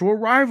natural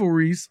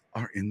rivalries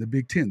are in the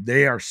Big 10.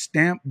 They are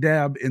stamp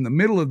dab in the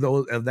middle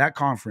of that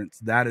conference.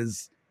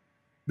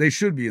 They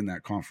should be in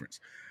that conference.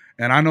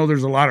 And I know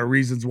there's a lot of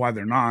reasons why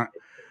they're not.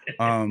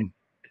 I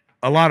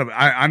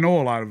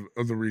know a lot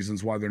of the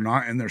reasons why they're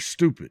not, and they're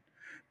stupid.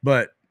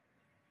 But,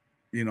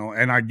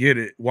 and I get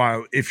it.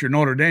 Why, if you're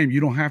Notre Dame,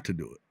 you don't have to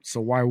do it.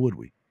 So why would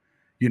we?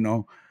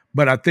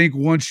 But I think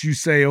once you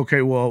say,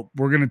 okay, well,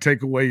 we're going to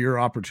take away your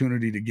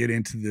opportunity to get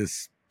into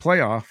this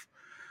playoff,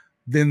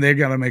 then they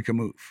got to make a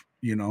move.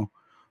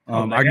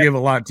 Oh, I give a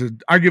lot to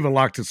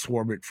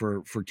Swarbrick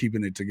for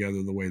keeping it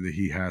together the way that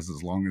he has,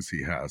 as long as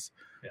he has,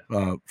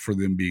 for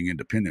them being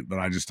independent. But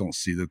I just don't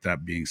see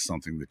that being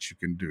something that you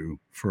can do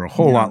for a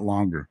whole lot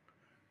longer.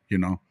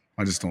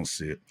 I just don't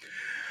see it.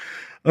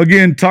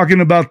 Again,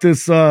 talking about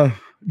this,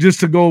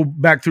 just to go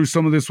back through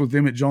some of this with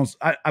Emmett Jones,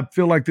 I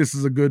feel like this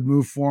is a good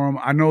move for him.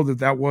 I know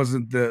that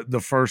wasn't the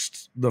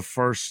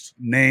first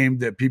name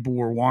that people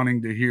were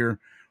wanting to hear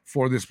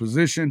for this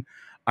position.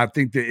 I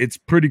think that it's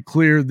pretty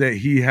clear that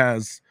he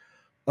has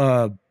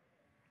that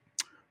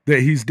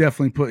he's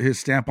definitely put his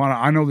stamp on it.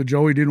 I know that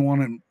Joey didn't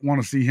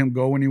want to see him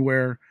go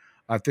anywhere.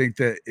 I think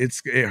that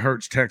it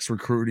hurts Tech's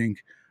recruiting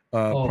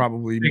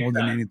probably more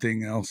than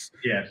anything else.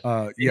 Yes.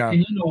 Yeah. And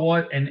you know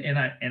what? And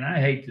I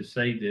hate to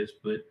say this,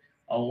 but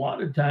a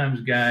lot of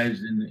times,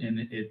 guys,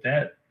 at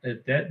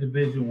that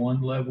Division I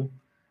level,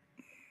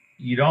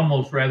 you'd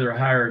almost rather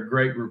hire a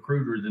great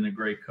recruiter than a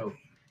great coach.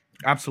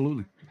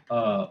 Absolutely.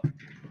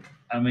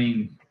 I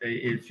mean,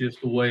 it's just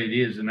the way it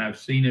is, and I've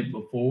seen it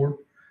before.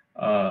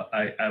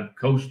 I've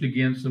coached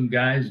against some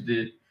guys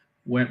that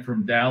went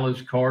from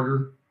Dallas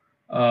Carter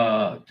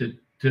to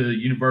the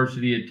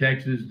University of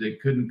Texas that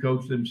couldn't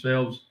coach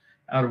themselves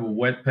out of a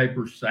wet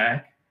paper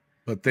sack.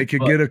 But they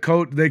could get a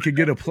coach. They could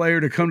get a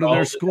player to come to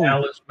their school.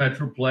 Dallas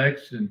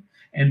Metroplex,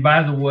 and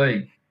by the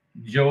way,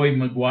 Joey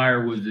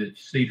McGuire was at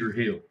Cedar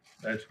Hill.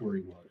 That's where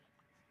he was.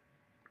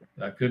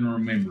 I couldn't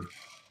remember.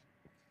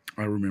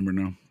 I remember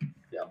now.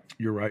 Yeah,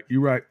 you're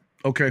right.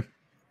 Okay,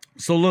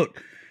 so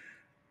look,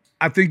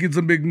 I think it's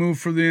a big move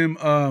for them.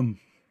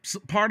 So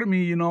part of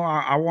me,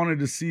 I wanted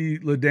to see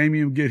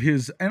LaDamian get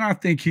his, and I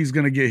think he's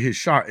going to get his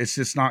shot. It's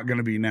just not going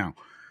to be now.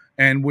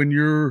 And when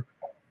you're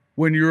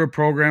a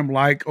program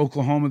like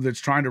Oklahoma that's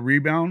trying to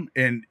rebound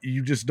and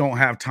you just don't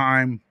have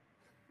time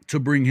to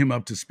bring him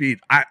up to speed,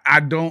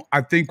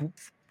 I think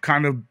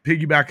kind of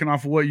piggybacking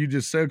off of what you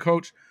just said,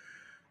 Coach,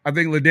 I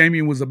think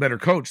LaDamian was a better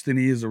coach than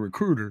he is a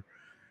recruiter.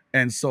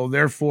 And so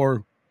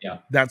therefore,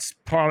 that's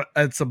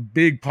a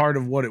big part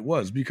of what it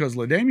was, because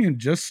LaDamian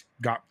just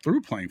got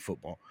through playing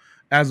football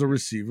as a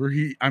receiver.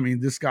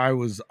 This guy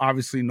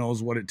obviously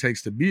knows what it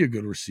takes to be a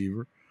good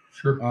receiver.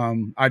 Sure.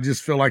 I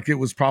just feel like it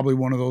was probably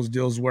one of those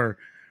deals where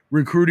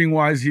recruiting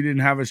wise, he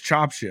didn't have his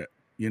chops yet,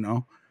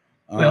 Well,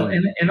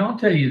 and I'll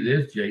tell you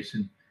this,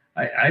 Jason,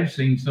 I've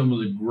seen some of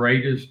the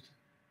greatest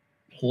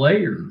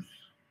players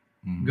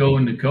go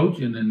into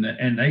coaching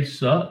and they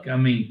suck.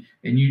 And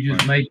you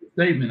just made the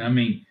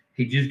statement.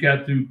 He just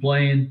got through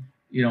playing,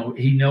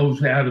 he knows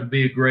how to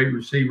be a great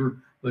receiver,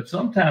 but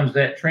sometimes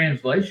that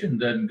translation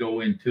doesn't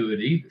go into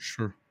it either.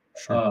 Sure.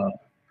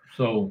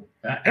 So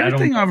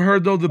everything I've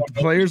heard, though, the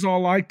players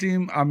all liked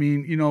him.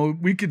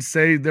 We could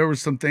say there were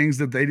some things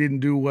that they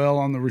didn't do well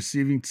on the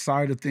receiving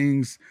side of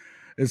things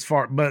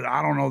but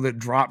I don't know that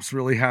drops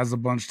really has a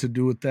bunch to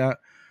do with that.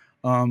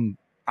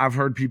 I've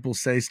heard people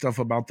say stuff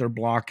about their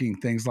blocking,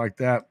 things like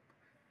that.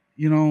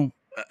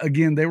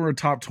 Again, they were a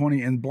top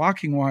 20, and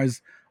blocking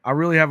wise, I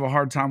really have a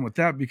hard time with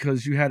that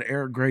because you had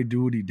Eric Gray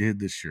do what he did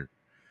this year.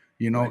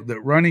 Right.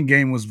 The running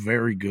game was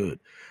very good.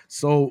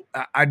 So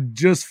I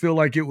just feel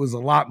like it was a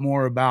lot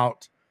more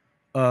about,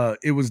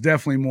 it was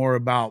definitely more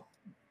about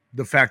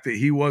the fact that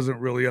he wasn't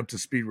really up to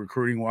speed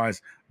recruiting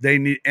wise.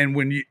 When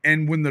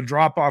the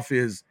drop off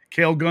is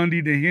Cale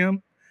Gundy to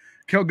him,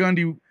 Cale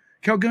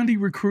Gundy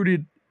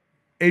recruited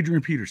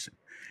Adrian Peterson.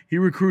 He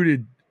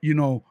recruited,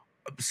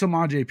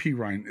 Samaj P.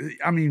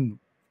 Ryan.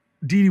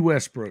 Dede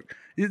Westbrook.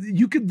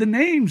 The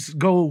names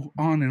go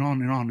on and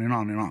on and on and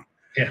on and on.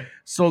 Yeah.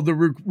 So the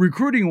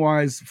recruiting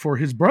wise, for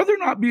his brother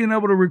not being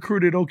able to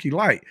recruit at Okie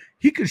Light,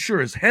 he could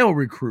sure as hell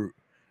recruit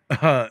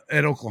at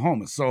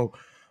Oklahoma. So,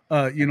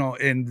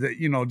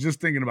 just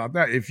thinking about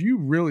that, if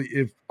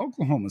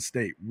Oklahoma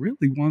State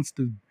really wants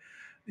to,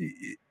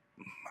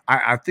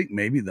 I think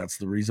maybe that's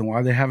the reason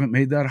why they haven't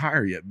made that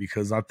hire yet,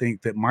 because I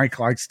think that Mike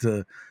likes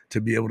to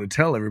be able to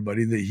tell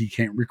everybody that he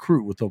can't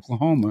recruit with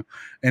Oklahoma.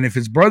 And if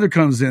his brother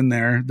comes in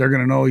there, they're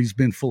going to know he's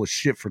been full of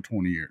shit for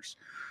 20 years.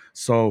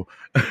 So,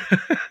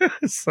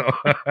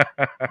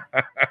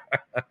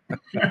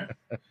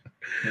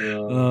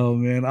 oh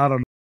man, I don't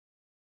know.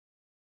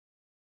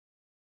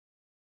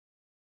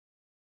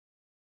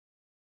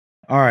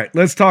 All right,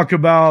 let's talk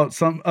about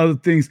some other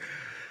things.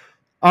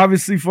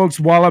 Obviously, folks,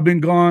 while I've been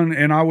gone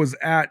and I was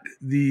at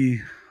the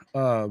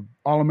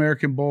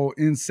All-American Bowl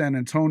in San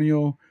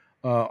Antonio,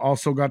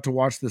 also got to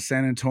watch the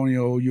San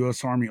Antonio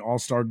U.S. Army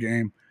All-Star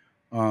game,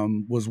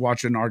 was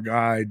watching our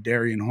guy,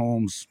 Darian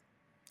Holmes,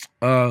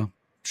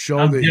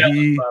 show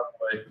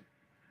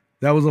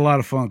that was a lot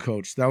of fun,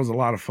 Coach. That was a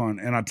lot of fun.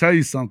 And I'll tell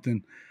you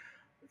something,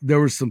 there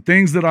were some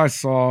things that I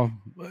saw,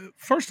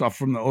 first off,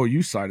 from the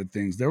OU side of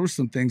things, there were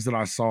some things that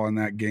I saw in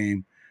that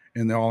game,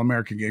 in the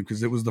All-American game,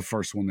 because it was the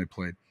first one they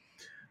played,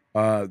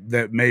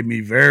 that made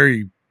me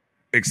very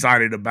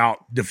excited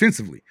about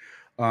defensively.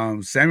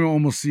 Samuel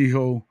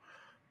Omosiho,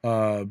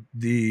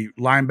 the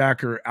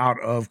linebacker out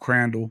of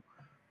Crandall,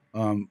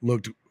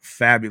 looked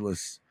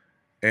fabulous.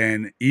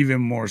 And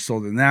even more so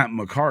than that,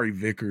 Makari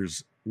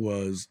Vickers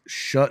was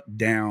shut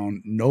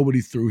down.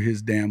 Nobody threw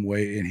his damn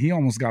way, and he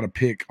almost got a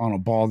pick on a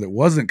ball that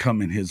wasn't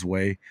coming his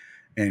way,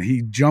 and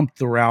he jumped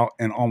the route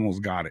and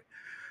almost got it.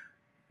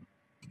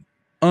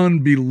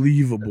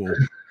 Unbelievable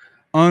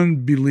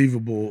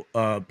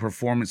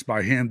performance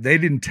by him. They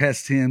didn't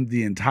test him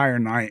the entire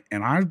night,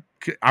 and I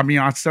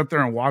sat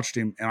there and watched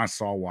him, and I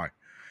saw why.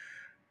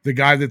 The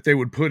guy that they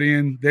would put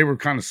in, they were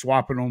kind of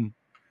swapping them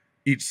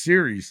each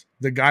series.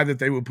 The guy that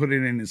they would put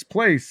in his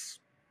place,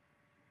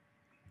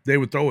 they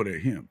would throw it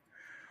at him,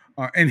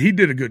 and he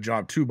did a good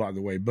job too, by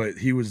the way. But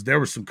there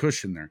was some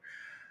cushion there.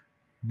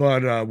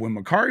 But when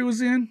Makari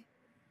was in,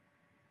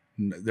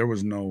 there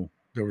was no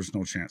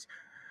chance.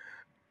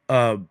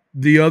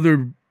 The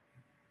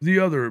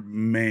other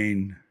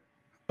main,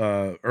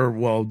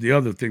 the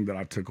other thing that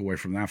I took away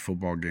from that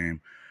football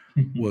game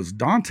was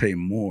Dante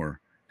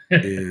Moore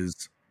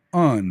is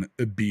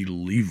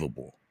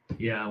unbelievable.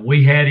 Yeah,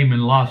 we had him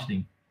and lost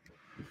him.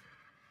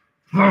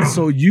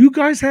 So you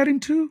guys had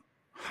him too?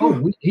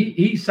 Oh,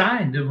 he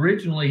signed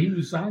originally. He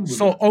was signed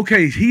with us.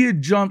 Okay, he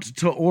had jumped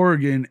to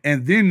Oregon,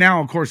 and then now,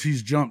 of course,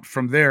 he's jumped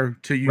from there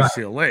to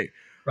UCLA.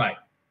 Right.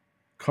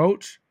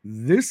 Coach,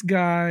 this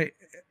guy,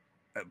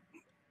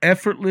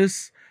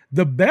 effortless.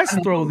 The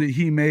best throw that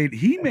he made,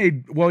 he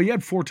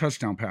had 4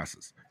 touchdown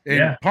passes.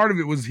 And part of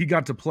it was he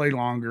got to play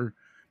longer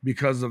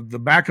because of the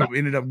backup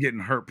ended up getting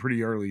hurt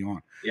pretty early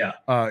on. Yeah.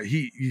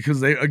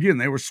 Because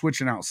they were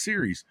switching out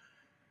series.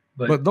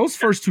 But those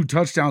first 2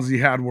 touchdowns he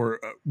had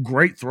were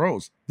great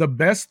throws. The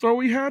best throw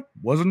he had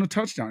wasn't a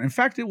touchdown. In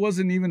fact, it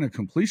wasn't even a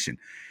completion.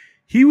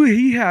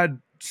 He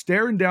had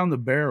staring down the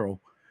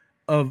barrel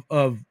of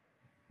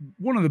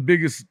one of the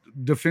biggest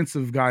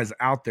defensive guys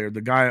out there.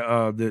 The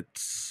guy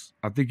that's,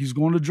 I think he's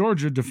going to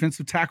Georgia,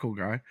 defensive tackle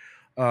guy.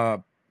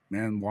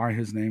 Man, why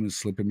his name is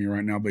slipping me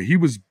right now, but he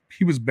was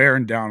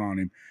bearing down on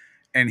him,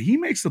 and he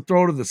makes the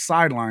throw to the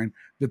sideline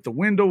that the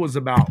window was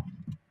about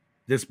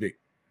this big.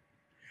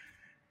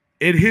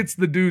 It hits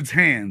the dude's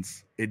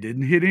hands. It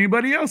didn't hit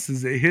anybody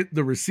else's. It hit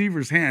the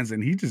receiver's hands,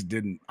 and he just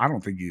didn't. I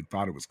don't think he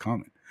thought it was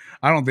coming.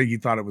 I don't think he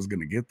thought it was going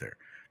to get there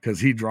because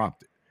he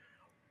dropped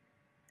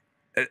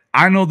it.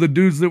 I know the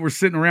dudes that were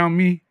sitting around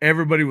me,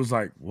 everybody was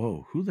like,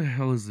 whoa, who the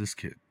hell is this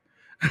kid?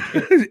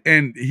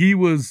 And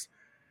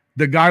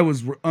the guy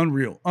was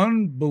unreal,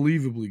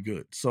 unbelievably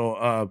good.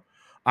 So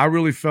I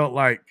really felt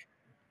like,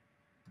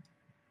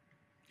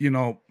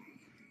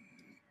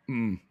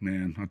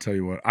 man, I'll tell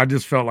you what, I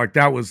just felt like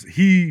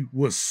he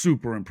was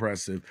super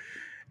impressive.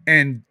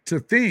 And to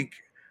think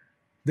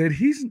that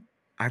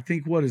I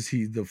think, what is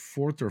he, the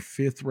 4th or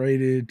 5th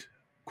rated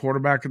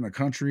quarterback in the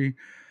country?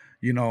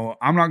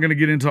 I'm not going to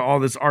get into all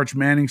this Arch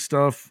Manning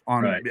stuff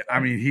I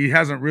mean, he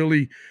hasn't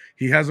really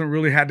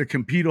had to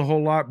compete a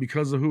whole lot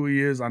because of who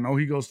he is. I know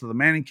he goes to the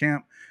Manning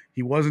camp.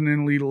 He wasn't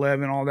in Elite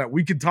 11, all that.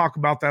 We could talk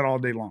about that all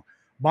day long.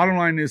 Bottom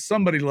line is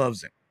somebody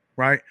loves him,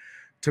 right?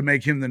 To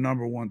make him the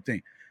number one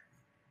thing.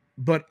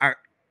 But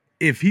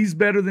if he's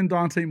better than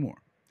Dante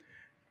Moore,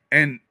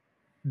 and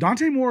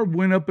Dante Moore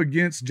went up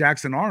against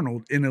Jackson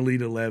Arnold in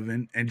Elite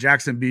 11, and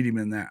Jackson beat him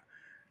in that.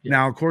 Yeah.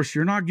 Now, of course,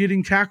 you're not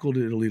getting tackled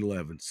at Elite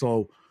 11.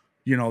 So,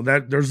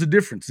 that there's a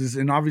difference.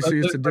 And obviously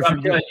it's a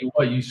different game. I'm telling you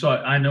what, you saw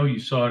it. I know you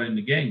saw it in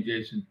the game,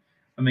 Jason.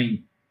 I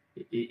mean,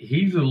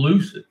 he's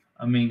elusive.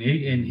 I mean,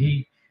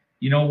 he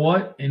you know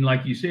what? And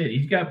like you said,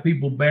 he's got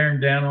people bearing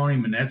down on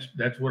him, and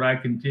that's what I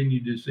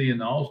continue to see in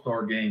the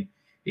All-Star game.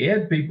 He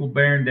had people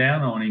bearing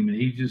down on him, and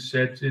he just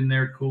sits in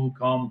there cool,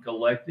 calm, and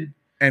collected.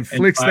 And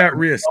flicks that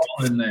wrist.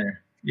 In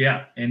there.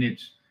 Yeah, and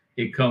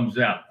it comes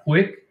out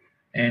quick,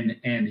 and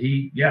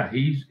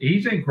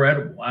he's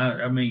incredible.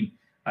 I mean,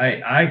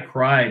 I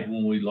cried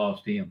when we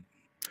lost him.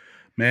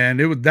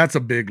 Man, that's a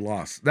big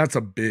loss. That's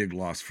a big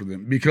loss for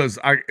them because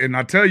I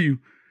tell you,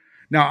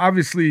 now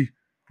obviously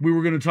we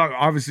were going to talk.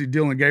 Obviously,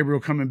 Dylan Gabriel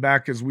coming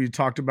back, as we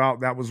talked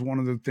about, that was one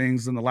of the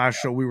things in the last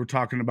show we were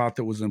talking about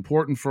that was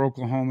important for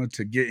Oklahoma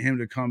to get him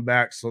to come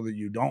back so that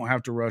you don't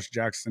have to rush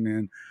Jackson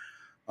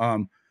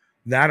in.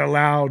 That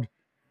allowed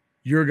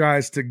your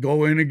guys to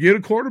go in and get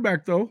a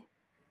quarterback, though.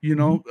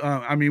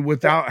 I mean,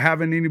 without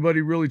having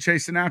anybody really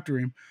chasing after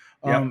him.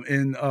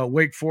 In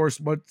Wake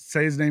Forest,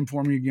 say his name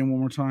for me again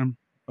one more time.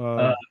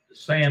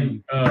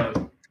 Sam.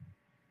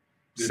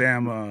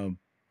 Sam.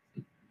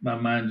 My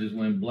mind just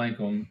went blank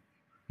on.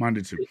 Mine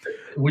did too.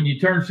 When you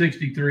turn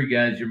 63,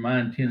 guys, your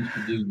mind tends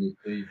to do this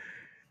to you.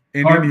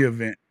 In any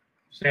event,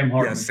 Sam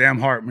Hartman. Yeah, Sam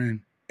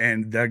Hartman.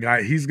 And that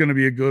guy, he's going to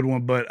be a good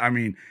one. But, I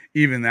mean,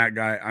 even that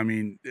guy, I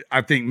mean,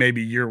 I think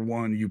maybe year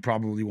one you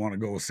probably want to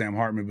go with Sam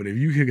Hartman. But if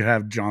you could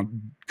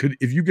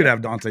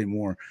have Dante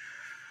Moore,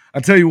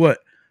 I tell you what,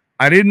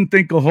 I didn't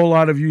think a whole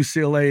lot of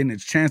UCLA and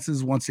its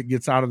chances once it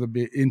gets out of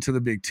into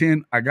the Big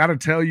Ten. I got to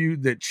tell you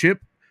that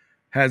Chip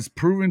has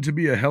proven to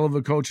be a hell of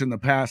a coach in the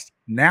past.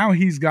 Now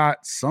he's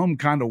got some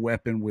kind of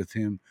weapon with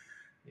him.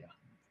 Yeah.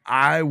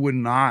 I would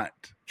not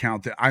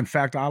count that. In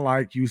fact, I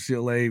like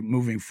UCLA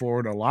moving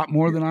forward a lot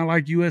more than I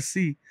like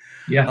USC.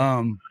 Yeah,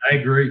 I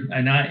agree.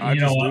 And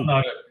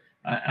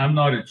I'm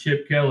not a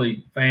Chip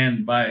Kelly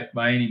fan by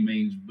any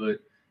means, but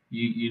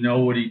you know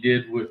what he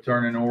did with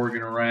turning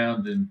Oregon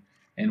around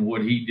and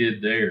what he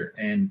did there.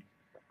 And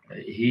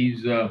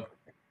he's now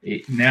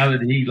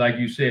that he, like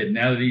you said,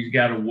 now that he's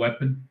got a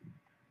weapon,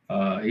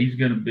 he's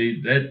going to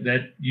be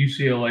that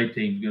UCLA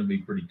team's going to be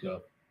pretty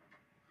tough.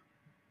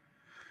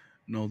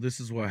 No, this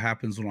is what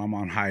happens when I'm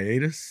on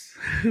hiatus.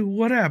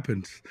 What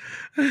happened?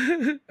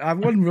 I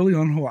wasn't really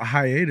on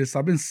hiatus.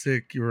 I've been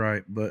sick. You're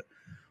right, but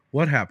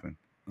what happened?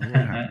 What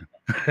happened?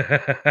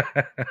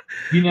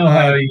 You know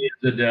how he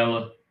is,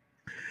 Adela.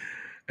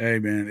 Hey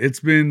man, it's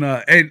been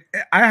and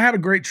I had a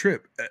great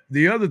trip.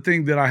 The other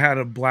thing that I had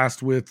a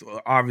blast with,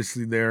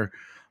 obviously there,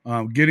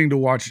 getting to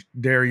watch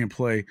Darian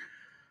play,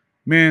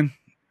 man,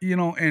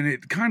 and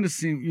it kind of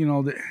seemed,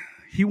 that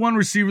he won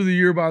receiver of the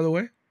year, by the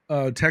way,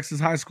 Texas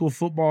high school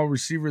football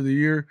receiver of the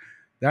year.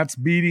 That's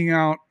beating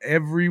out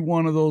every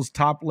one of those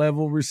top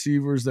level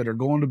receivers that are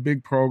going to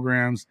big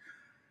programs.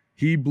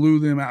 He blew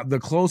them out. The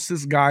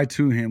closest guy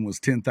to him was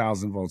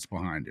 10,000 votes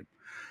behind him.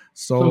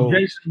 So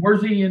Jason,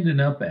 where's he ending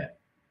up at?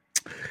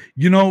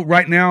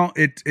 Right now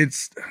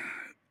it's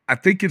I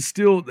think it's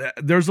still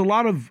there's a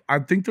lot of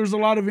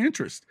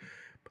interest.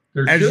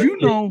 As you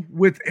know,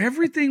 with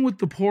everything with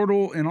the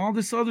portal and all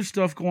this other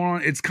stuff going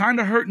on, it's kind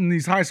of hurting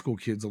these high school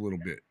kids a little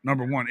bit.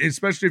 Number one,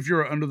 especially if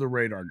you're an under the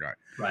radar guy.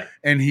 Right.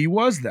 And he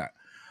was that.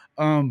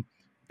 And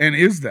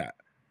is that.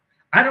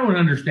 I don't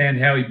understand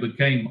how he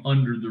became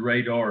under the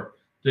radar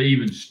to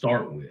even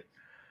start with.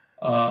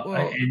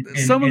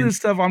 Some of this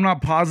stuff, I'm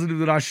not positive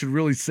that I should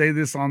really say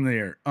this on the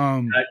air.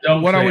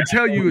 What I would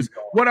tell you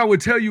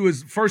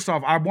is, first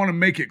off, I want to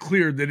make it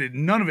clear that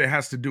none of it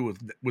has to do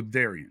with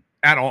Darian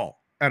at all.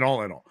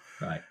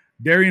 Right.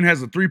 Darian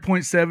has a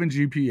 3.7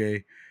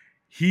 GPA.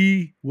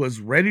 He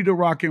was ready to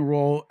rock and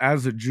roll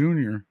as a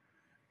junior,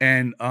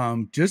 and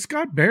just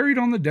got buried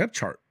on the depth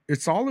chart.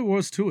 It's all there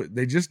was to it.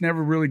 They just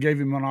never really gave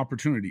him an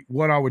opportunity.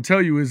 What I would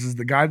tell you is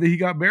the guy that he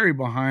got buried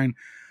behind,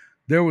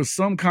 there was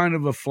some kind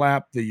of a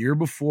flap the year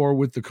before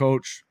with the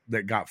coach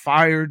that got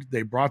fired.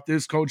 They brought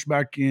this coach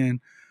back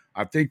in.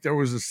 I think there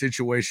was a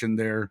situation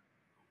there.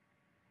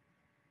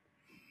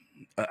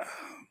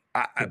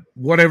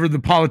 Whatever the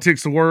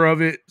politics were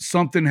of it,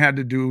 something had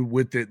to do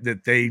with it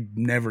that they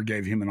never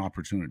gave him an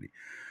opportunity.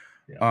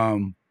 Yeah.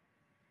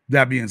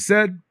 That being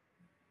said,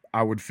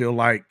 I feel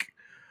like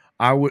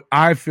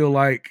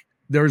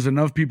there's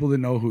enough people that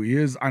know who he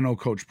is. I know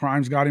Coach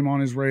Prime's got him on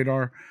his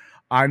radar.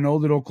 I know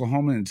that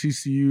Oklahoma and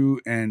TCU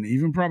and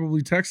even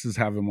probably Texas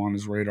have him on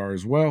his radar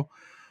as well.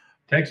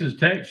 Texas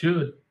Tech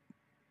should.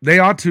 They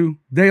ought to.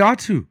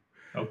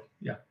 Oh,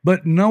 yeah.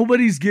 But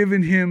nobody's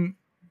given him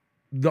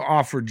the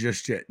offer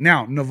just yet.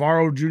 Now,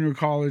 Navarro Junior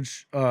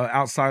College,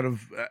 outside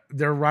of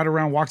they're right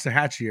around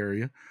Waxahachie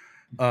area.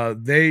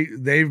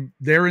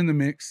 They're in the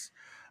mix.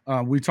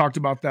 We talked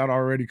about that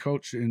already,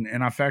 Coach, and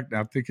in fact,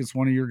 I think it's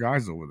one of your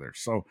guys over there.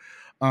 So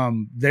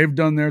they've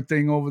done their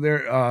thing over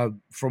there.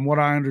 From what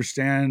I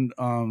understand,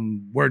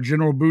 where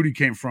General Booty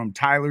came from,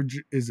 Tyler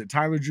Junior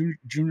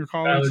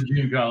College? Tyler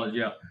Junior College,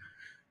 yeah.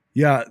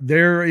 Yeah,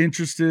 they're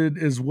interested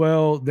as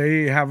well.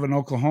 They have an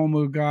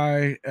Oklahoma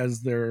guy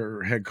as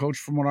their head coach,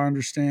 from what I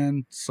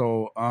understand.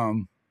 So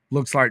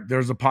looks like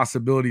there's a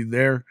possibility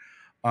there.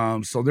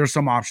 So there's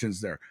some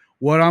options there.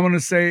 What I'm going to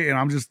say,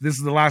 and this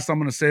is the last I'm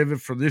going to say of it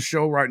for this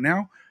show right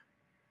now.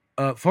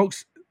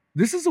 Folks,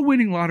 this is a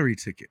winning lottery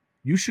ticket.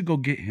 You should go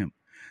get him.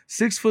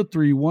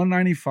 6'3",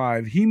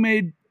 195. He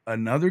made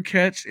another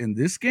catch in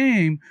this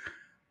game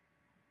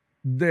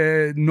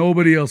that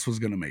nobody else was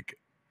going to make it.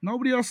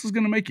 Nobody else is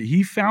going to make it.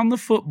 He found the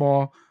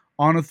football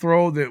on a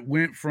throw that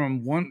went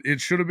from one,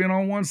 it should have been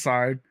on one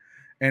side,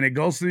 and it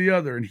goes to the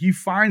other. And he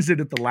finds it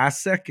at the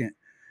last second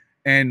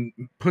and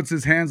puts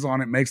his hands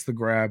on it, makes the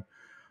grab.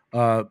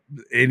 And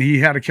he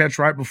had a catch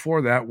right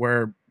before that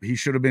where he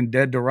should have been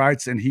dead to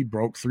rights, and he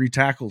broke 3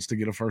 tackles to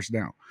get a first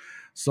down.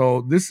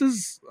 So this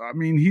is, I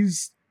mean,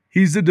 he's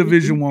a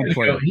Division I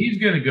player. He's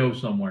going to go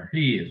somewhere.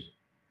 He is.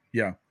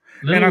 Yeah.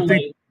 And I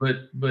think,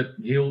 but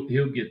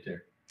he'll get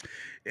there.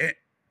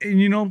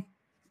 And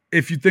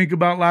if you think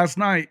about last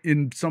night,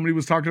 and somebody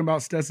was talking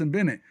about Stetson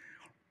Bennett,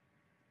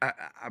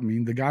 I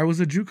mean, the guy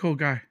was a JUCO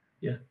guy.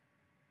 Yeah.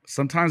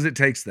 Sometimes it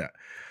takes that.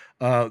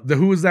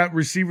 Who was that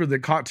receiver that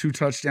caught 2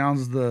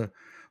 touchdowns? The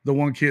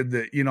one kid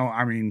that,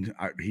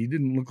 he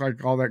didn't look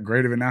like all that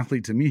great of an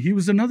athlete to me. He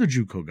was another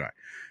JUCO guy.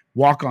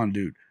 Walk-on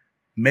dude.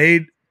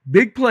 Made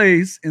big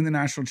plays in the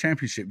national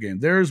championship game.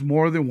 There's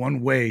more than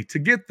one way to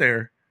get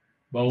there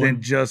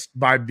than just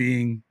by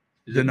being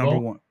the number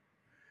one.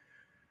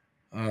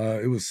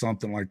 It was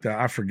something like that.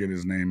 I forget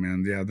his name,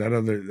 man. Yeah,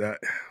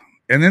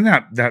 and then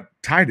that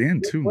tight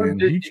end too,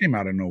 man. He came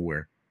out of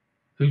nowhere.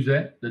 Who's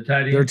that? The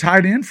tight end? They're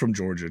tight end from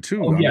Georgia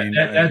too. Oh, yeah,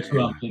 that's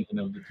who I'm thinking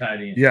of, the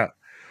tight end. Yeah.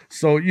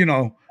 So,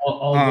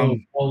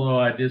 although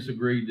I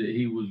disagreed that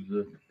he was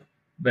the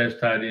best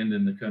tight end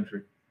in the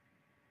country.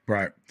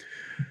 Right.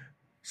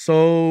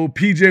 So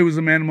PJ was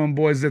a man among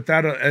boys at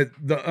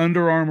the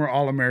Under Armour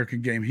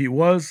All-American game. He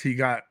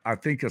got, I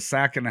think, a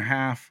sack and a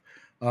half,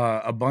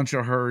 a bunch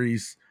of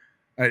hurries.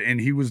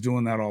 And he was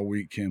doing that all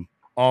week, Kim,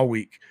 all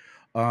week.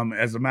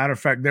 As a matter of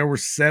fact, there were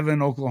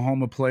 7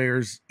 Oklahoma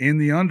players in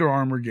the Under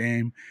Armour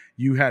game.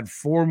 You had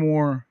 4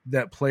 more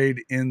that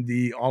played in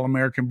the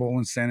All-American Bowl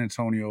in San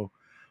Antonio.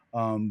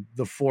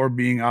 The 4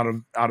 being out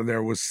of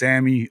there was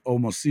Sammy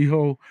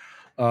Omosiho.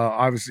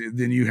 Obviously,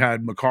 then you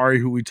had Makari,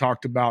 who we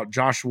talked about,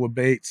 Joshua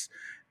Bates,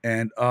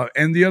 and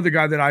the other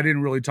guy that I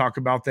didn't really talk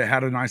about that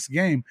had a nice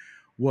game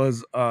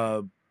was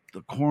the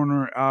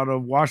corner out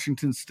of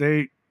Washington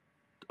State.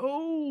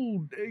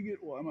 Oh, dang it.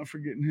 Why am I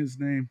forgetting his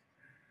name?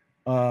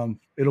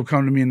 It'll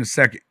come to me in a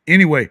second.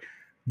 Anyway,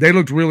 they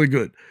looked really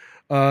good.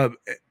 And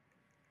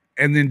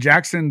then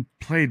Jackson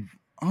played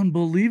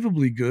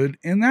unbelievably good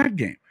in that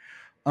game.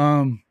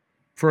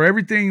 For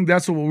everything,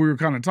 that's what we were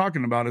kind of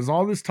talking about, is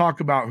all this talk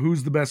about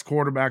who's the best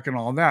quarterback and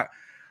all that.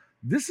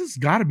 This has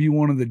got to be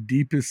one of the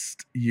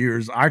deepest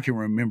years I can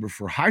remember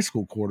for high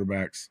school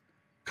quarterbacks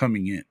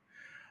coming in,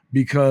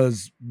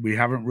 because we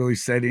haven't really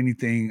said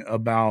anything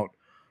about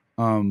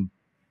the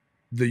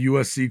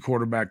USC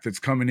quarterback that's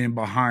coming in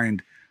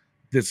behind,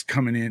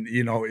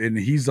 and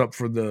he's up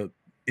for the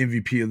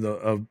MVP of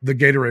the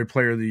Gatorade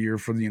Player of the Year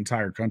for the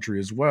entire country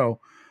as well.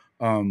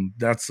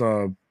 That's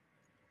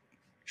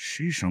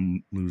sheesh,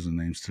 I'm losing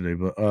names today,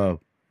 but oh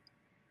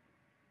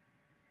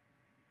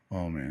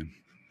man,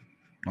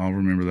 I'll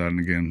remember that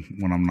again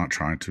when I'm not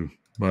trying to.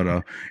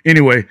 But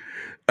anyway,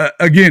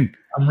 again,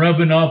 I'm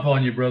rubbing off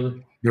on you, brother.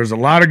 There's a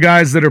lot of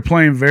guys that are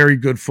playing very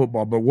good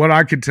football, but what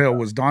I could tell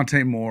was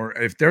Dante Moore.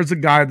 If there's a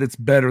guy that's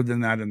better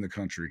than that in the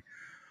country,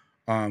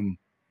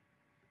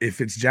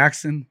 if it's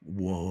Jackson,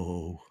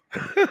 whoa.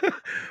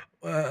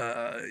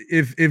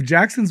 If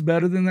Jackson's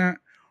better than that,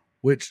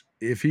 which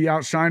if he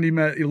outshined him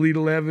at Elite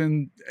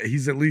 11,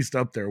 he's at least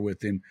up there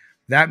with him.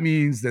 That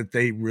means that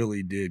they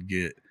really did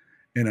get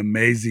an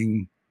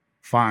amazing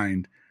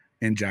find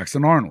in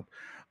Jackson Arnold.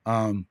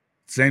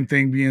 Same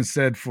thing being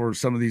said for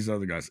some of these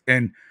other guys.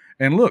 And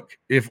look,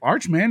 if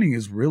Arch Manning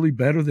is really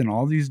better than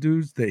all these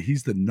dudes, that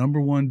he's the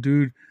number one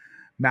dude,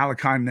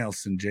 Malachi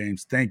Nelson,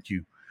 James, thank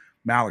you.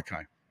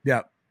 Malachi.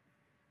 Yeah.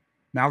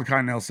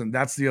 Malachi Nelson,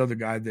 that's the other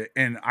guy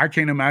and I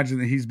can't imagine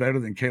that he's better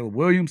than Caleb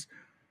Williams,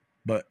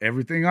 but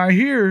everything I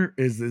hear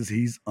is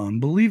he's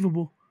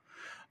unbelievable.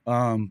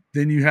 Then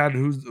you had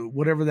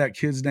whatever that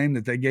kid's name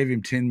that they gave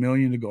him $10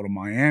 million to go to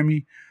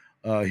Miami.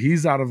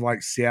 He's out of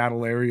like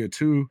Seattle area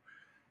too.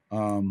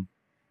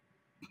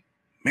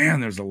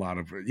 Man, there's a lot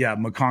of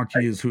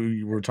McConkey is who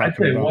you were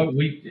talking about.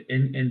 What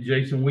and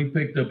Jason, we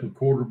picked up a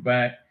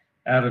quarterback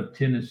out of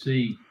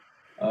Tennessee.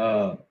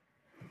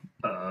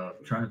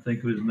 Trying to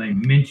think of his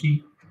name,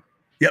 Minchie.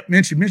 Yep,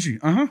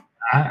 Minchie.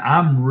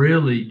 I'm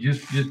really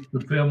just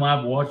the film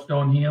I've watched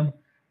on him.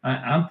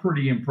 I'm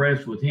pretty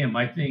impressed with him.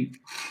 I think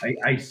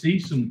I see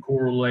some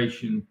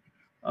correlation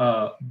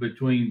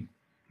between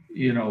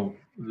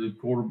the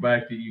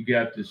quarterback that you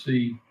got to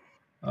see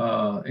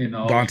in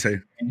Dante.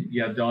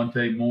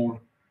 Dante Moore.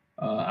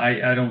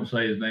 I don't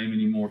say his name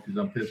anymore because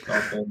I'm pissed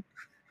off at him.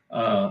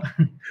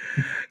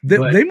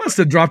 They must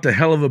have dropped a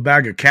hell of a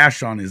bag of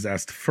cash on his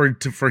ass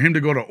for him to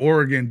go to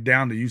Oregon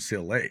down to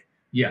UCLA.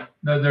 Yeah,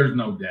 no, there's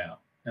no doubt.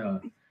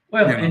 And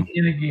again,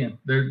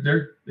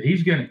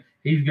 he's gonna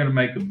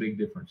make a big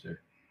difference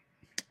there.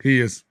 He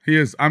is.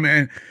 I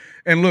mean,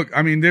 and look,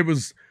 I mean, there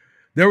was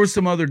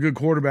some other good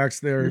quarterbacks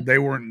there.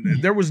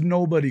 There was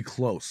nobody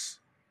close.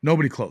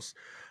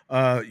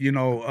 The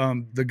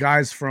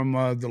guys from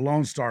the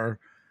Lone Star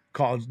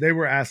College, they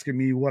were asking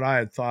me what I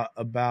had thought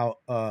about.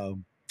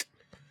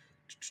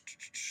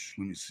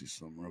 Let me see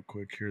something real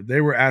quick here.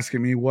 They were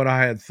asking me what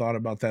I had thought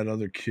about that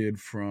other kid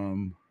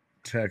from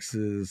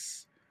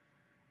Texas,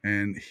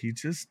 and he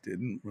just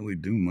didn't really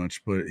do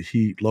much. But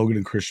Logan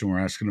and Christian were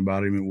asking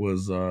about him. It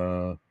was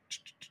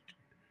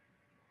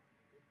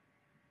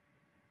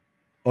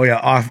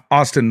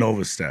Austin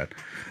Novosad.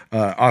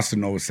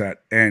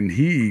 And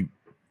he,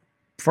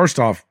 first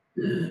off,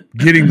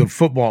 getting the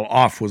football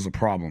off was a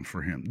problem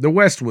for him. The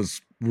West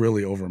was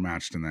really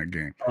overmatched in that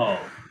game. Oh,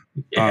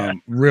 yeah.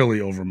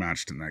 Really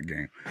overmatched in that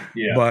game.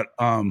 Yeah. But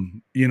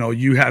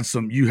you had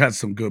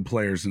some good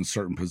players in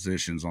certain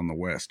positions on the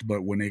West.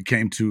 But when it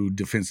came to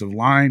defensive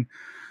line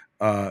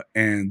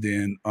and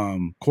then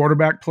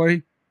quarterback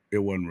play, it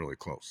wasn't really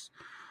close.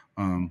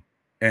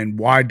 And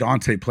why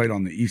Dante played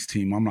on the East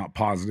team, I'm not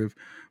positive,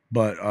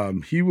 but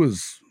he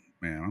was,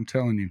 man, I'm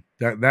telling you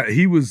I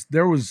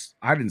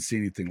didn't see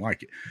anything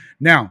like it.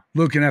 Now,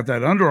 looking at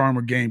that Under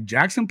Armour game,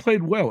 Jackson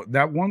played well.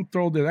 That one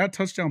throw, that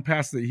touchdown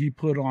pass that he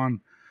put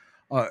on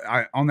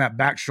that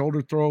back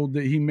shoulder throw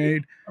that he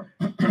made,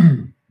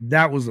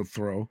 that was a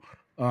throw.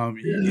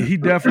 He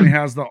definitely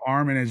has the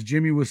arm, and as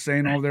Jimmy was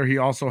saying over there, he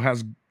also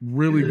has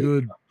really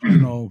good,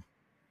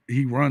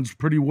 he runs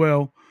pretty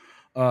well.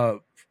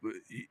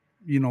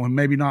 And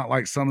maybe not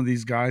like some of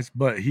these guys,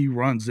 but he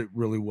runs it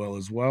really well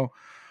as well.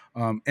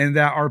 And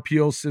that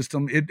RPO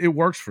system, it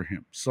works for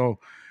him. So,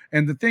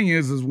 and the thing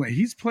is when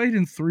he's played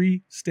in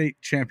 3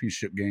 state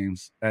championship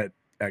games at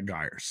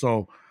Geyer.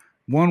 So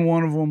won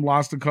one of them,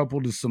 lost a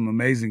couple to some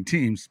amazing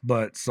teams,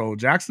 but so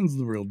Jackson's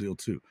the real deal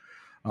too.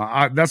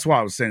 That's why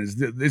I was saying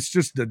it's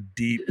just a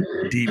deep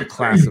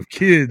class of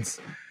kids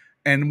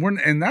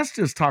and that's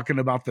just talking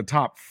about the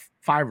top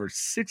 5 or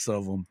 6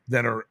 of them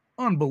that are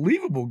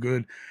unbelievable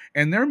good,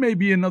 and there may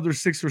be another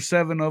 6 or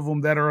 7 of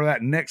them that are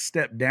that next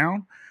step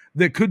down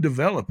that could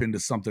develop into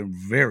something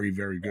very,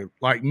 very good,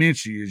 like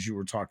Minchie, as you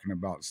were talking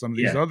about. Some of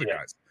these other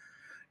guys,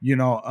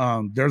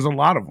 there's a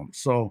lot of them.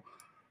 So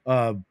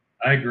uh,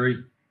 I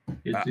agree.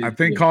 I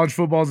think college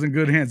football is in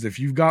good hands. If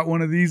you've got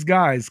one of these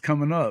guys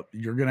coming up,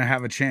 you're going to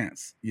have a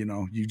chance.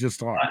 You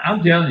just are.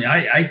 I'm telling you,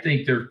 I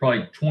think there's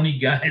probably 20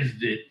 guys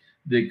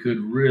that could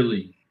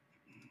really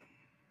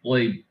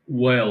play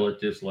well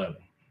at this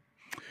level.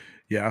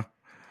 Yeah.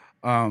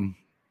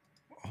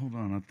 Hold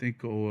on. I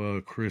think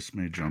Chris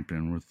may jump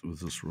in with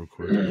this real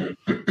quick.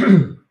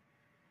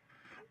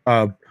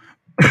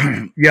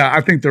 Yeah, I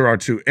think there are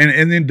too.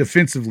 And then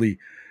defensively,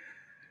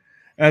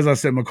 as I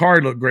said,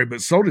 Makari looked great,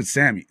 but so did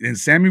Sammy. And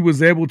Sammy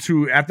was able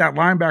to, at that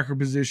linebacker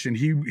position,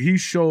 he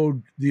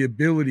showed the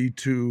ability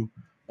to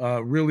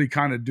really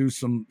kind of do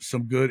some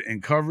good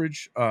in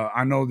coverage.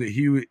 I know that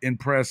he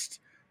impressed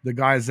the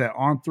guys at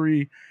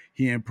On3.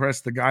 He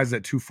impressed the guys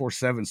at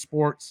 247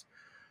 Sports.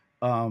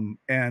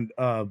 And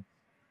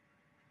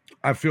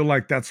I feel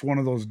like that's one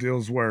of those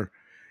deals where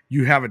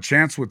you have a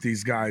chance with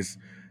these guys.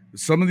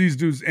 Some of these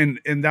dudes, and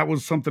that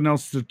was something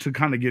else to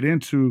kind of get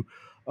into.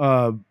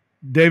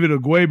 David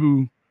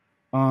Agwebu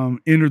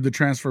entered the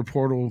transfer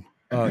portal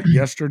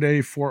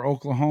yesterday for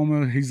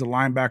Oklahoma. He's a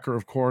linebacker,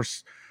 of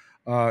course.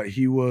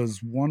 He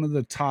was one of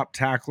the top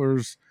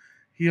tacklers.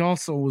 He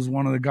also was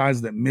one of the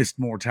guys that missed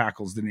more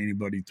tackles than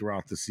anybody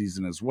throughout the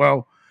season as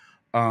well.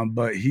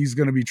 But he's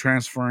going to be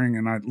transferring,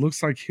 and it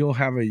looks like he'll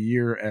have a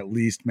year at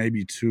least,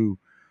 maybe 2,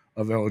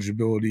 of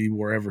eligibility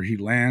wherever he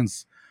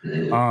lands.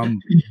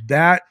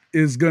 That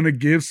is going to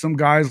give some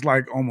guys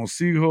like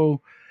Omosiho.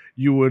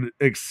 You would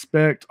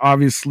expect,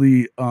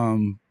 obviously,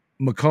 Dasan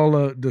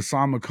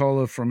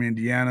McCullough from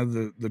Indiana,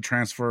 the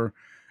transfer,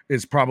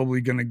 is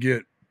probably going to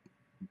get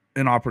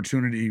an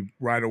opportunity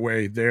right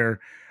away there.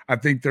 I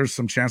think there's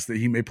some chance that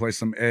he may play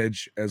some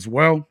edge as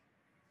well.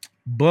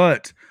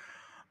 But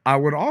I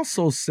would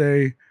also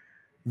say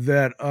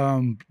that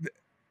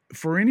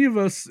for any of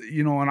us,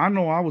 and I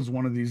know I was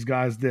one of these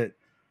guys that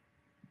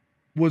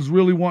was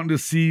really wanting to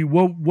see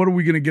what are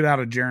we going to get out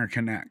of Jaron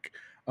Kanak,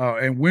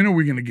 and when are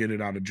we going to get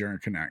it out of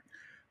Jaron Kanak.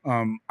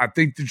 I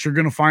think that you're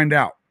going to find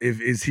out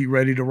is he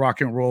ready to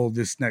rock and roll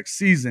this next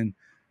season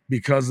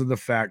because of the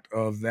fact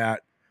of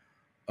that.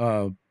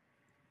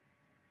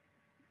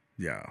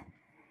 Yeah.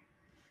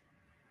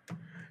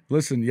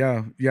 Listen,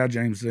 yeah,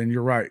 James, and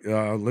you're right.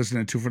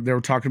 Listening to they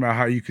were talking about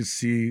how you could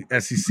see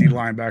SEC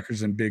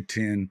linebackers in Big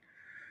Ten.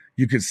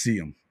 You could see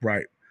them,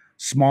 right?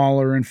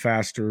 Smaller and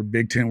faster.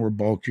 Big Ten were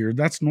bulkier.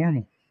 That's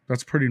normal.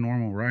 That's pretty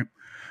normal, right?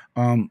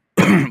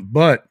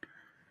 But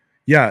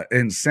yeah,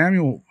 and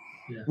Samuel,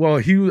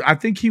 well, I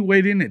think he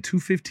weighed in at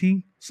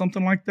 215,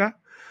 something like that.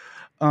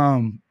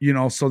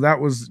 So that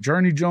was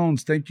Journey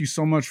Jones. Thank you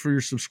so much for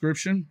your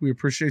subscription. We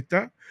appreciate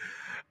that.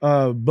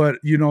 But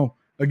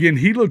again,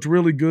 he looked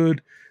really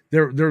good. They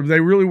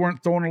really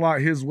weren't throwing a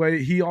lot his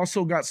way. He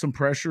also got some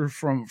pressure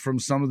from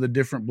some of the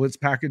different blitz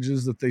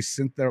packages that they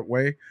sent that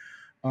way.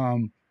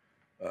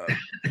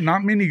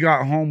 Not many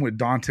got home with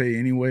Dante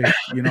anyway,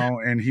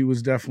 and he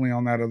was definitely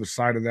on that other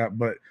side of that.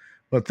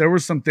 But there were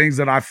some things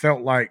that I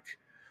felt like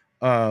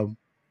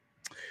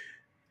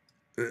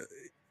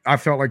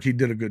he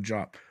did a good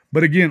job.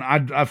 But again,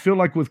 I feel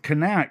like with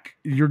Kanak,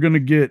 you're gonna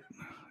get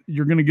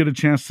a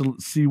chance to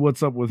see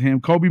what's up with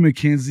him. Kobe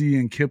McKenzie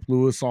and Kip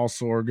Lewis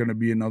also are going to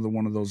be another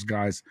one of those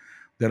guys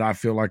that I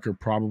feel like are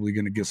probably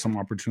going to get some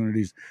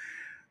opportunities.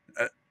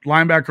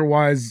 Linebacker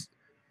wise,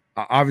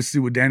 obviously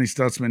with Danny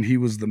Stutzman, he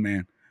was the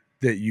man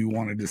that you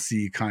wanted to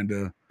see kind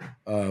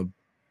of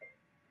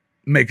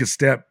make a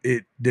step.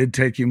 It did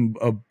take him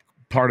a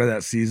part of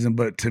that season,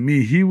 but to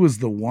me, he was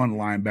the one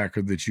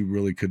linebacker that you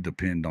really could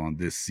depend on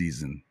this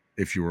season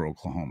if you were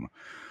Oklahoma.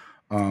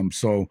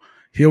 So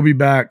he'll be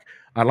back.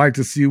 I'd like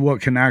to see what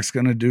Kanak's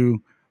going to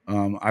do.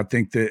 I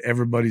think that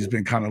everybody's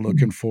been kind of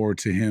looking forward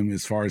to him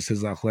as far as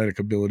his athletic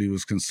ability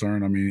was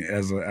concerned. I mean,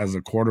 as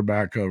a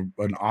quarterback,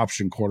 an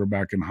option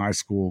quarterback in high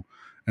school,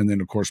 and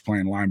then, of course,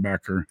 playing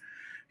linebacker,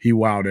 he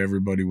wowed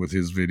everybody with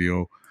his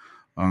video.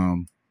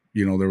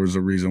 There was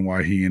a reason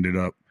why he ended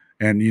up.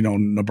 And,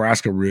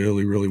 Nebraska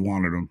really, really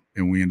wanted him,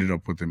 and we ended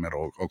up with him at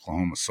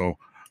Oklahoma. So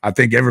I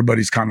think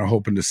everybody's kind of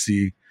hoping to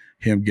see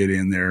him get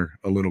in there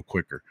a little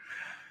quicker.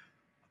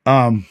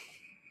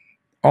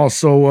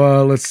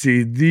 Also, let's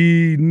see,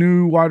 the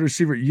new wide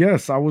receiver.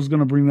 Yes, I was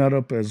going to bring that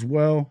up as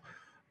well.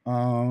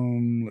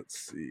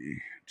 Let's see.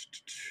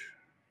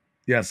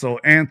 Yeah, so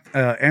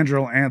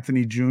Andrew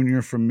Anthony Jr.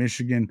 from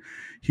Michigan,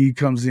 he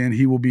comes in.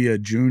 He will be a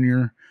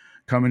junior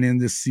coming in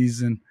this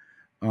season.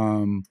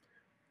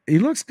 He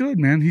looks good,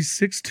 man. He's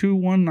 6'2",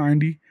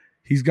 190.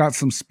 He's got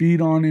some speed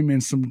on him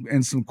and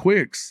some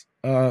quicks.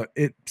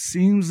 It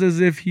seems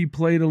as if he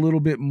played a little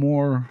bit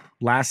more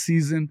last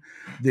season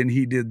than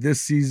he did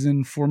this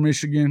season for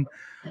Michigan,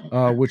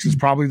 which is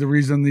probably the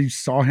reason they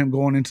saw him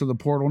going into the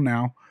portal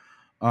now.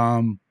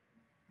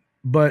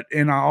 But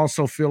I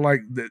also feel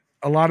like that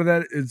a lot of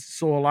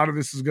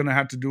this is going to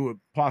have to do with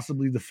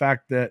possibly the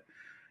fact that,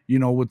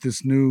 with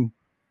this new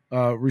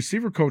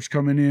receiver coach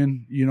coming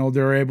in,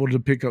 they're able to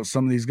pick up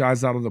some of these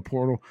guys out of the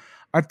portal.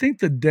 I think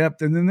the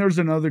depth, and then there's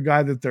another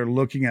guy that they're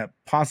looking at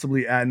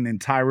possibly adding in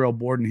Tyrell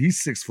Borden.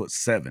 He's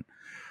 6'7"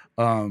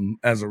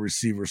 as a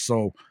receiver.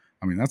 So,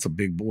 I mean, that's a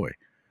big boy.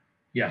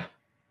 Yeah.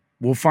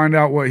 We'll find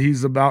out what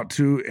he's about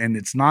to, and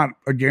it's not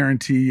a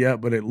guarantee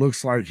yet, but it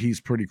looks like he's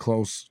pretty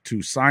close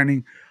to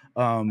signing.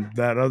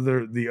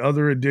 The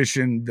other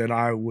addition that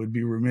I would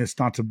be remiss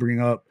not to bring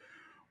up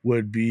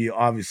would be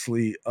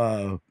obviously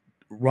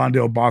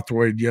Rondell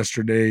Bothroyd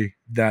yesterday,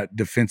 that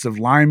defensive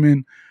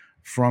lineman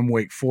from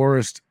Wake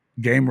Forest,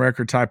 game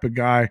record type of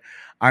guy.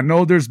 I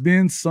know there's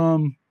been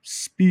some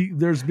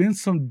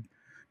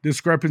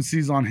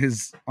discrepancies on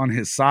his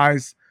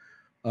size.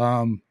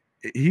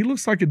 He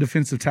looks like a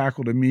defensive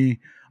tackle to me.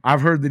 I've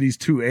heard that he's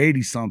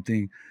 280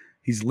 something.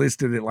 He's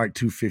listed at like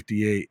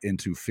 258 and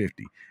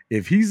 250.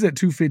 If he's at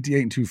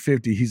 258 and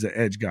 250, he's an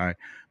edge guy.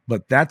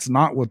 But that's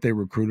not what they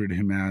recruited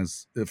him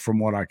as, from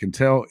what I can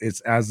tell.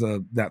 It's as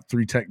that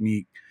 3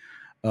 technique,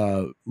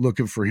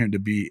 looking for him to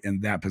be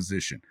in that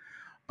position.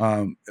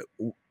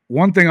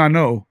 One thing I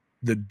know,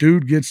 the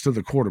dude gets to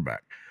the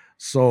quarterback.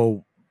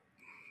 So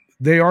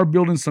they are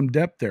building some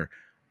depth there.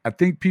 I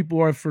think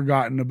people have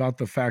forgotten about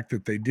the fact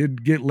that they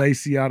did get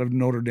Lacey out of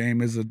Notre Dame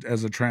as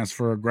a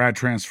transfer, a grad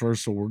transfer.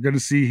 So we're going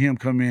to see him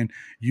come in.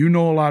 You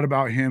know a lot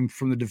about him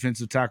from the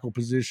defensive tackle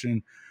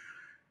position.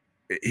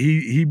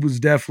 He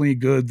was definitely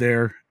good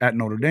there at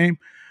Notre Dame.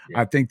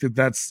 Yeah. I think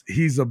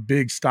he's a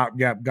big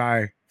stopgap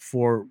guy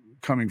for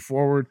coming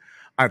forward.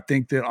 I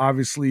think that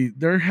obviously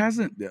there's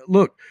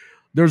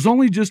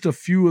only just a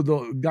few of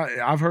those.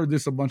 I've heard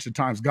this a bunch of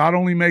times. God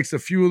only makes a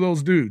few of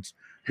those dudes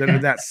that are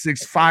that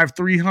 6'5",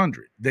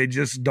 300. They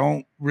just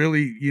don't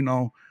really,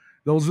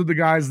 those are the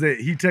guys that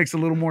he takes a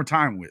little more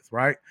time with,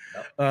 right?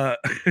 Yep.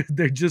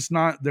 They're just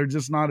not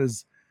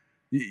as,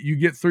 you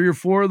get 3 or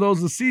 4 of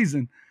those a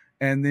season,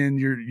 and then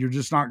you're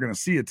just not going to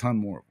see a ton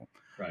more of them.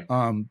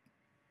 Right.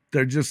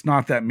 They're just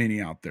not that many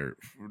out there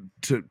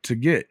to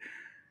get.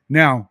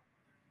 Now,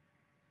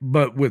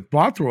 but with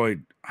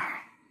Bothroyd,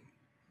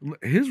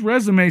 his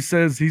resume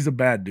says he's a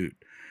bad dude.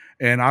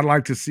 And I'd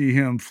like to see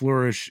him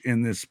flourish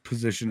in this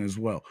position as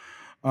well.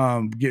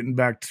 Getting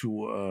back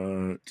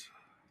to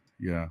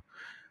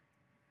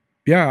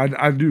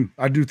I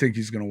do think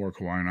he's going to work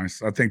Hawaiian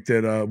Ice. I think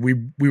that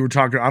we were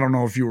talking. I don't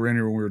know if you were in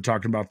here when we were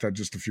talking about that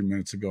just a few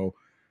minutes ago.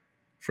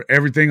 For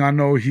everything I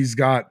know, he's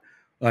got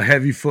a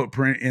heavy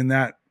footprint in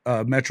that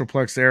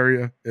Metroplex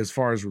area as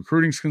far as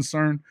recruiting is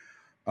concerned.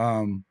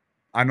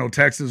 I know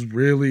Texas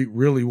really,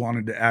 really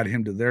wanted to add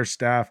him to their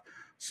staff.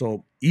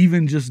 So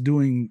even just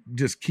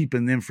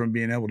keeping them from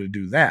being able to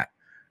do that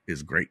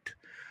is great.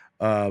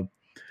 Good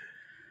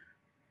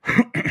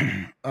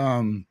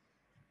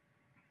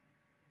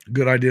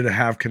idea to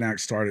have Kanak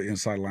start at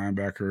inside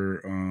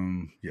linebacker.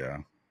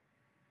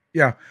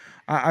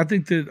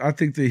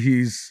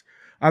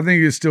 I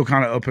think it's still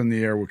kind of up in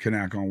the air with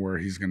Kanak on where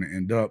he's going to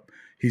end up.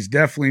 He's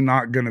definitely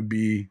not going to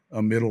be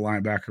a middle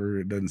linebacker.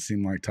 It doesn't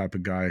seem like type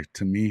of guy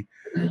to me,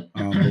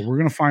 but we're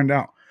going to find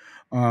out.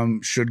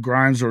 Should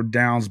Grimes or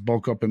Downs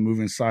bulk up and move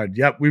inside?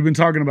 Yep, we've been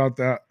talking about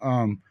that.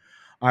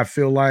 I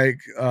feel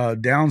like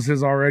Downs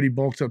has already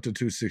bulked up to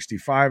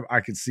 265. I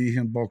could see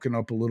him bulking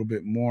up a little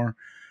bit more.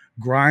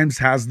 Grimes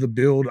has the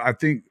build. I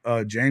think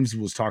James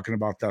was talking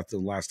about that the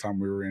last time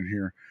we were in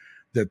here,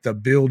 that the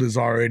build is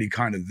already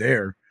kind of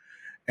there.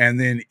 And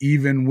then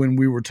even when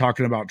we were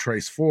talking about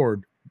Trace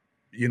Ford,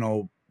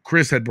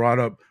 Chris had brought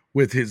up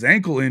with his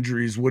ankle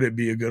injuries, would it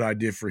be a good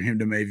idea for him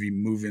to maybe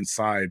move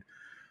inside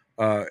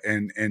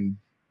and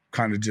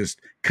kind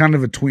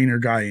of a tweener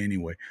guy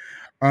anyway.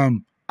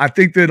 I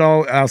think that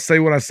I'll say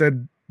what I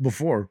said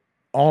before.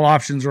 All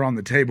options are on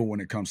the table when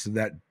it comes to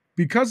that,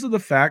 because of the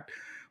fact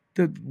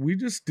that we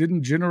just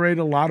didn't generate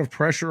a lot of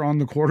pressure on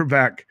the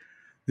quarterback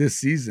this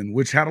season,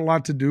 which had a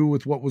lot to do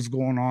with what was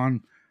going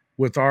on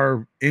with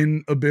our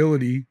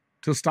inability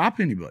to stop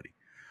anybody.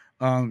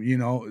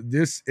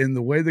 This, in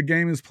the way the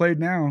game is played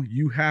now,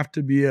 you have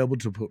to be able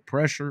to put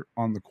pressure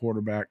on the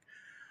quarterback,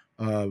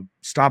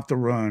 stop the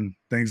run,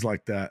 things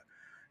like that.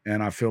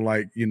 And I feel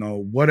like,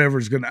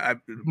 whatever's going to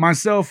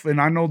myself,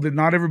 and I know that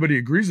not everybody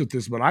agrees with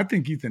this, but I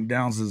think Ethan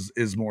Downs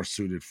is more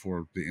suited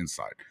for the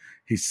inside.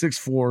 He's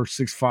 6'4",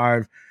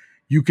 6'5".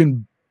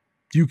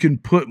 You can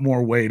put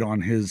more weight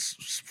on his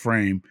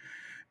frame.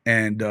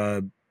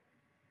 And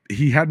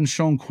he hadn't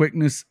shown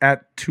quickness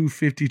at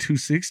 250,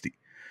 260.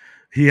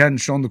 He hadn't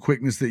shown the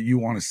quickness that you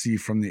want to see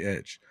from the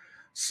edge.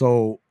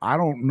 So I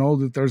don't know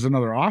that there's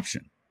another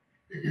option.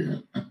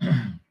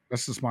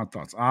 That's just my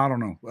thoughts. I don't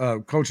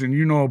know. Coach, and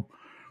you know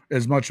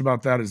as much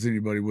about that as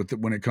anybody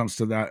when it comes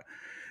to that.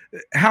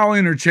 How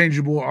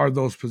interchangeable are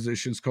those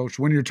positions, Coach,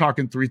 when you're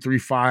talking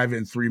 3-3-5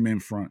 and 3-man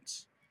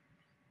fronts?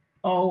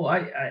 Oh,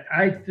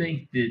 I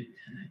think that,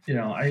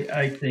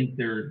 I think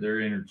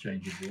they're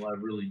interchangeable. I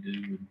really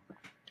do.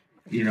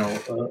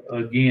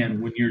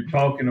 Again, when you're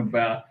talking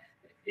about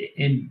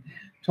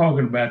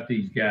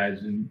these guys,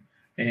 and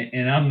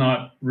and I'm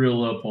not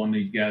real up on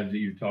these guys that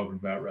you're talking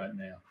about right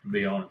now, to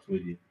be honest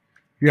with you.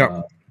 Yeah.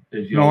 Uh,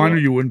 as No, y'all I knew are.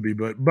 you wouldn't be,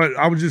 but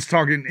I was just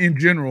talking in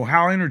general.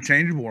 How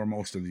interchangeable are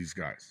most of these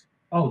guys?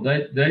 Oh,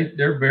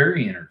 they're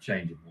very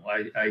interchangeable.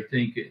 I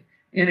think,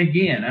 and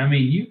again, I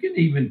mean, you can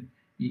even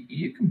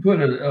you can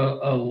put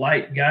a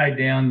light guy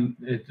down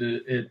at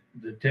the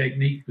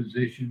technique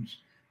positions.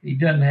 He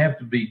doesn't have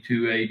to be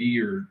 280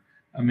 or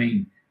I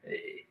mean,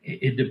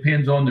 it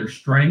depends on their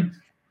strength.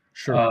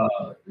 Sure.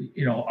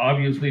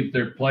 Obviously, if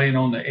they're playing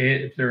on the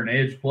edge, if they're an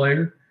edge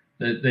player,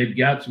 that they've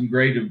got some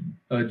great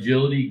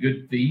agility,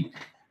 good feet.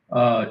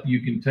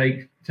 You can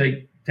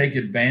take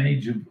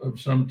advantage of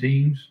some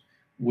teams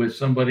with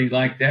somebody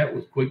like that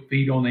with quick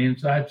feet on the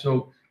inside.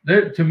 So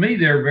to me,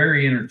 they're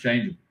very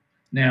interchangeable.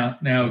 Now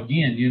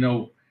again,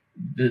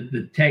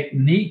 the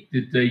technique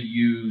that they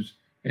use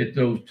at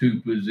those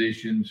two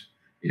positions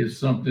is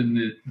something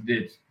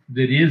that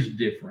is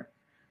different,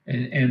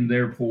 and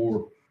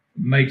therefore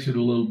makes it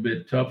a little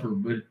bit tougher.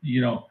 But if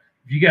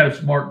you got a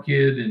smart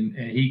kid and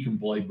he can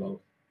play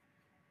both.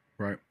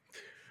 Right.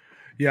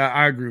 Yeah,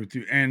 I agree with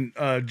you. And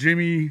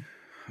Jimmy,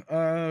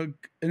 an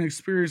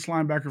experienced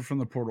linebacker from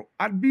the portal.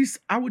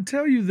 I would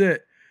tell you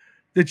that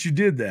you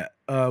did that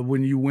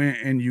when you went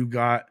and you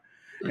got,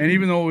 and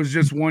even though it was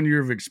just 1 year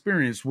of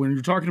experience, when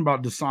you're talking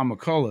about Deshaun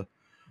McCullough,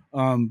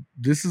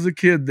 this is a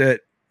kid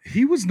that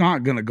he was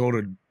not going to go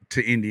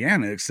to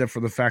Indiana except for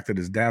the fact that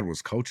his dad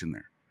was coaching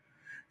there.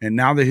 And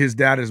now that his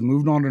dad has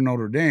moved on to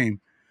Notre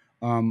Dame,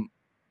 um,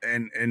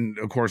 and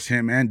of course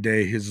him and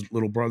Day, his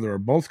little brother, are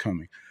both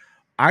coming.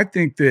 I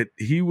think that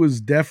he was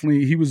a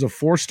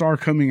 4-star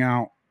coming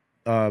out.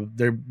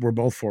 They were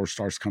both 4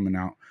 stars coming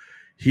out.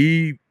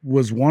 He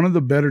was one of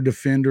the better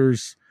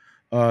defenders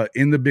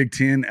in the Big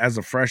Ten as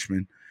a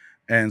freshman.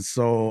 And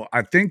so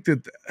I think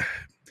that,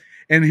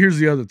 and here's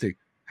the other thing.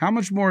 How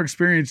much more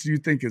experience do you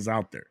think is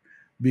out there?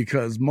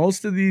 Because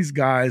most of these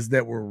guys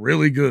that were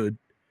really good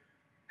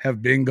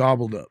have been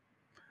gobbled up.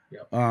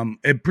 Yep.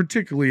 And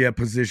particularly at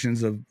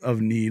positions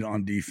of need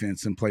on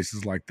defense and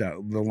places like that,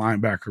 the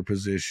linebacker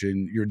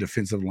position, your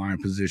defensive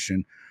line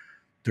position.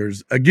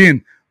 There's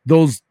again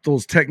those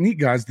technique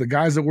guys, the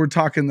guys that we're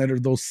talking that are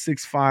those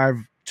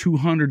 6'5",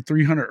 200,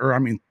 300, or I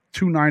mean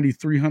 290,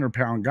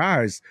 300-pound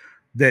guys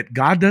that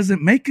God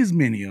doesn't make as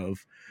many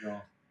of.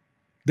 No.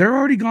 They're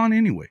already gone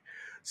anyway.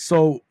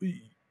 So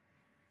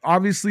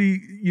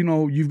obviously,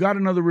 you've got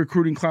another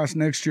recruiting class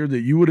next year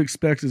that you would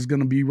expect is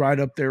going to be right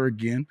up there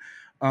again.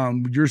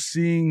 You're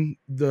seeing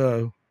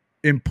the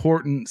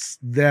importance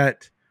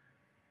that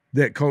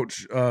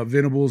Coach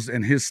Venables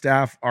and his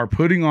staff are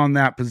putting on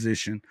that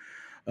position,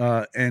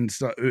 and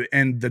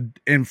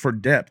for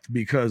depth,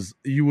 because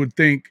you would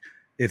think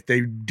if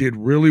they did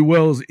really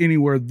well as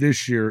anywhere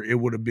this year, it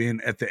would have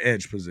been at the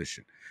edge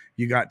position.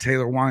 You got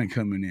Taylor Wine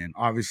coming in,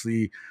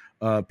 obviously,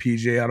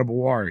 PJ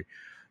Adebawari.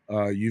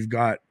 You've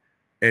got.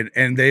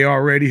 And they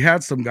already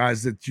had some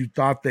guys that you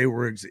thought they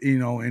were,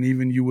 and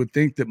even you would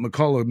think that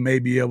McCullough may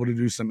be able to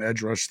do some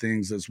edge rush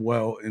things as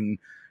well, and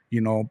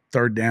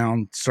third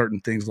down, certain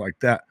things like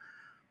that.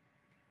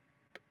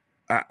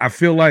 I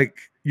feel like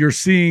you're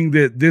seeing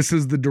that this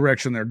is the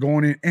direction they're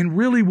going in, and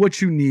really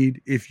what you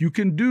need, if you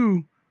can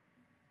do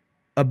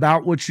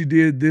about what you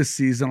did this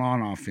season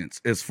on offense,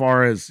 as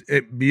far as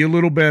it be a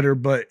little better,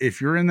 but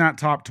if you're in that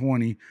top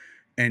 20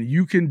 and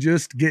you can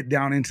just get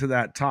down into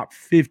that top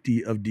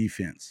 50 of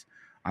defense.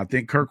 I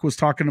think Kirk was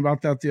talking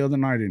about that the other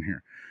night in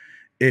here.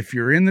 If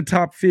you're in the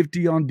top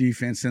 50 on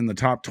defense and the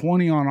top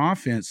 20 on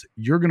offense,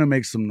 you're going to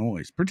make some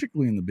noise,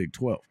 particularly in the Big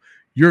 12.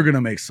 You're going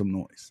to make some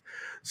noise.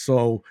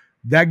 So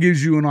that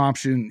gives you an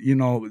option.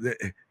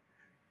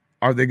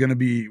 Are they going to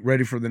be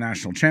ready for the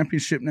national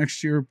championship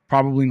next year?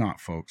 Probably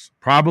not, folks.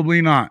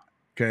 Probably not.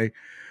 Okay.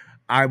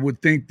 I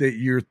would think that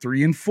year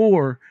 3 and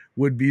 4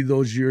 would be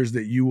those years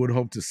that you would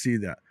hope to see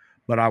that.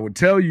 But I would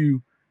tell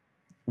you,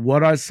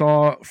 what I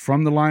saw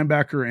from the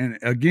linebacker, and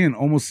again,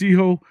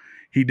 Omosiho,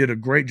 he did a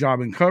great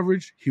job in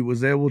coverage. He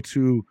was able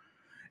to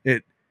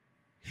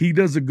he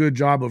does a good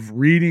job of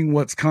reading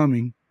what's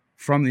coming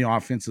from the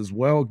offense as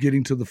well,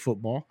 getting to the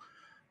football.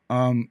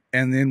 And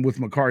then with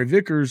Makari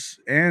Vickers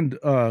and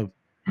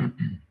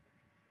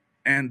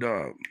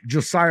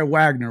Josiah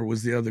Wagner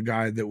was the other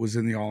guy that was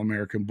in the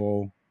All-American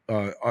Bowl,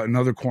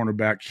 another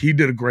cornerback. He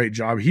did a great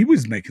job. He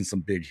was making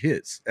some big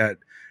hits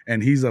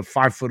and he's a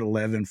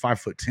 5'11",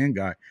 5'10"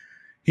 guy.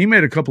 He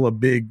made a couple of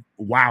big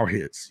wow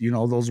hits,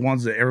 those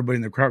ones that everybody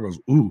in the crowd goes,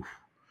 ooh.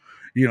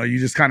 You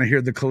just kind of hear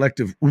the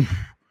collective ooh.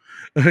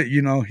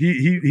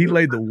 He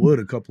laid the wood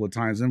a couple of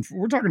times, and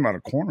we're talking about a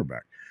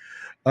cornerback.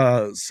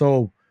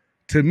 So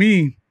to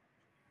me,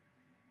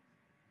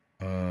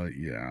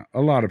 yeah,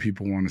 a lot of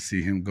people want to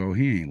see him go.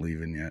 He ain't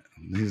leaving yet.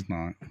 He's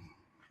not.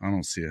 I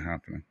don't see it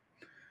happening.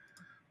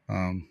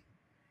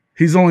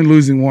 He's only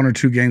losing 1 or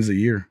 2 games a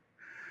year.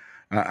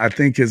 I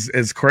think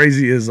as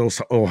crazy as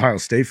those Ohio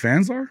State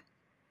fans are,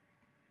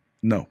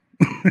 no,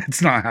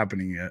 it's not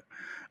happening yet.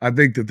 I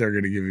think that they're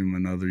going to give him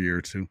another year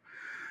or two.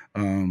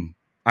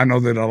 I know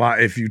that a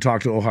lot, if you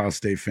talk to Ohio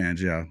State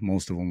fans, yeah,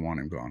 most of them want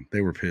him gone.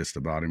 They were pissed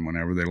about him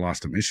whenever they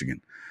lost to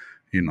Michigan.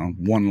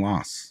 one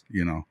loss,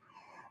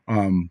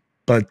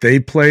 but they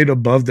played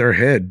above their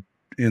head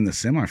in the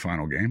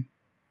semifinal game.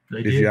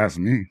 If you ask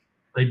me,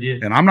 they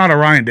did. And I'm not a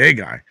Ryan Day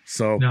guy,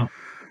 so no.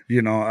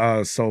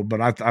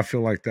 But I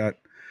feel like that.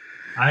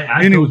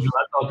 I told you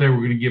I thought they were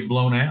going to get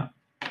blown out.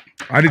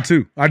 I did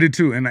too.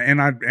 And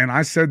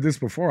I said this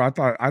before.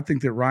 I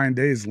think that Ryan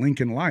Day is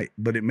Lincoln Light,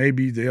 but it may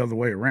be the other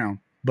way around.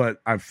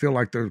 But I feel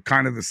like they're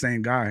kind of the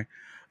same guy.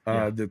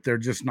 That they're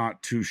just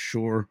not too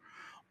sure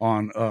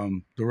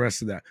on the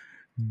rest of that.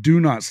 Do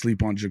not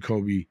sleep on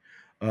Jacoby.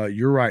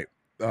 You're right.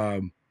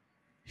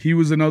 He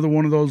was another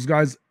one of those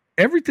guys.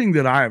 Everything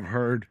that I have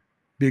heard,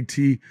 Big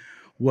T,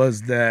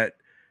 was that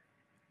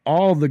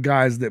all the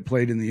guys that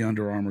played in the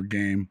Under Armour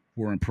game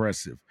were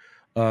impressive.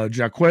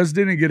 Jaquez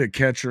didn't get a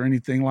catch or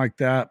anything like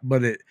that,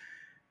 but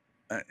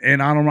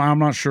and I don't know, I'm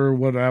not sure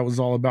what that was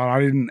all about. I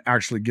didn't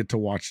actually get to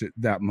watch it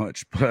that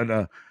much,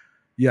 but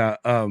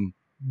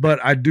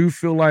but I do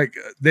feel like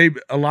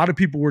a lot of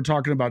people were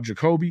talking about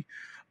Jacoby.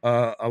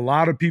 A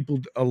lot of people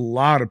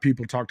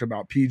talked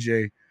about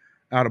PJ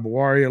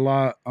Adebawari a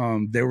lot.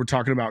 They were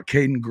talking about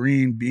Caden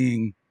Green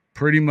being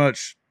pretty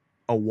much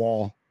a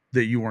wall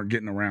that you weren't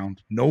getting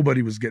around.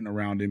 Nobody was getting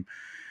around him.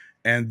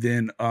 And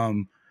then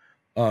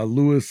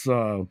Lewis,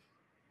 another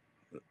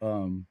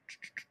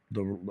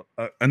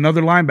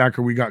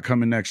linebacker we got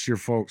coming next year,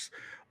 folks,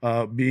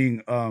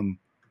 being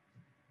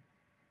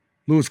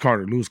Lewis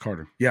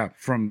Carter. Yeah,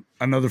 from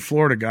another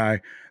Florida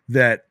guy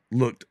that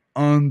looked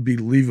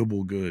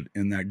unbelievable good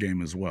in that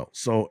game as well.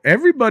 So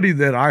everybody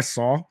that I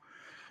saw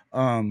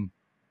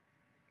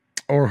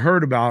or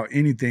heard about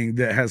anything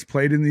that has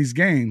played in these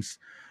games,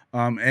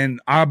 and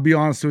I'll be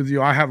honest with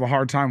you, I have a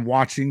hard time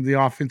watching the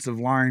offensive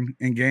line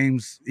in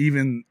games.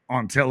 Even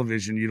on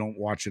television, you don't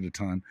watch it a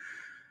ton.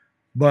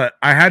 But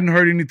I hadn't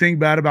heard anything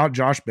bad about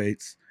Josh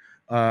Bates.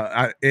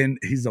 And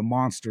he's a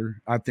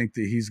monster. I think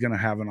that he's going to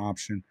have an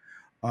option.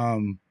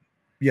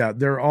 Yeah,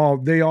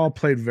 they all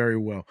played very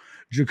well.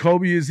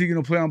 Jacoby, is he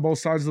going to play on both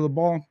sides of the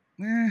ball?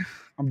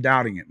 I'm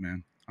doubting it,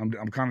 man. I'm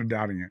kind of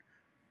doubting it.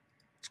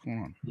 What's going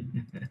on?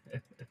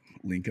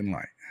 Lincoln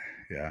Light.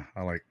 Yeah,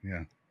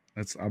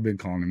 I've been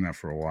calling him that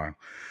for a while.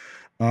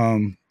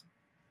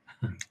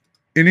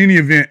 In any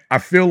event, I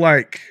feel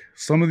like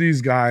some of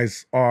these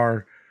guys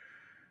are,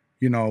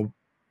 they're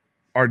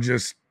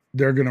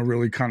going to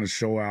really kind of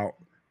show out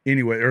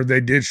anyway, or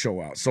they did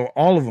show out. So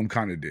all of them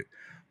kind of did.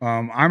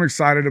 I'm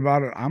excited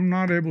about it. I'm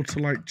not able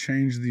to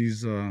change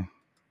these. I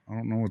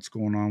don't know what's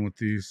going on with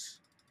these,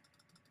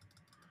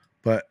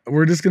 but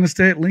we're just going to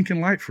stay at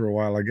Lincoln Light for a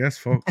while, I guess,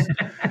 folks.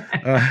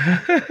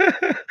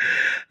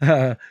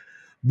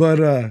 But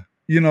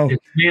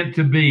it's meant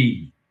to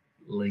be.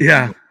 Lincoln.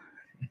 Yeah.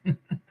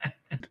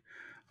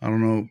 I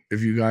don't know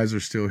if you guys are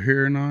still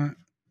here or not.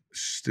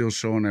 Still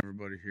showing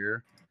everybody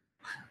here.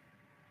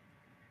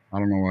 I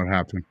don't know what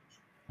happened.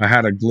 I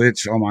had a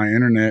glitch on my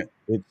internet.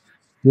 It's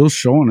still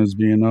showing as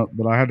being up,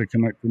 but I had to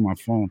connect through my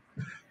phone.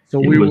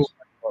 So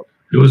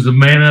it was the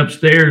man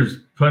upstairs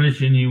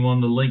punishing you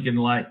on the Lincoln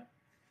Light.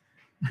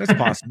 That's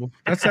possible.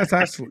 That's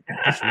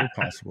real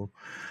possible.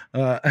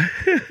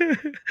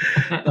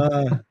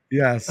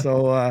 Yeah.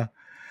 So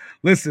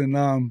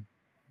listen.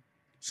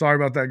 Sorry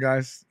about that,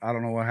 guys. I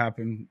don't know what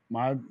happened.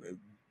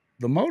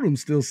 The modem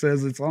still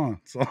says it's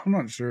on, so I'm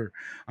not sure.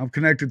 I'm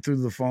connected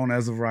through the phone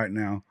as of right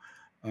now.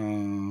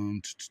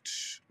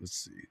 Let's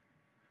see.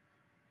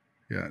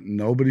 Yeah,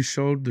 nobody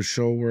showed the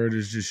show where it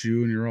is just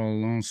you and you're all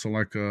alone. So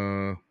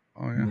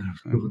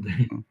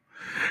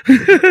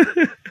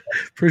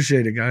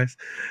appreciate it, guys.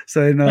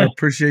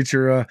 Appreciate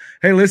your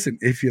hey, listen,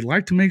 if you'd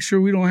like to make sure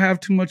we don't have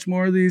too much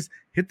more of these,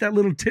 hit that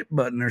little tip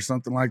button or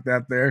something like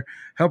that there.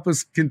 Help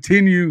us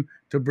continue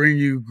to bring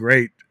you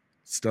great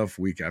stuff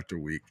week after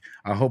week.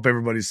 I hope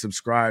everybody's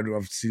subscribed.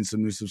 I've seen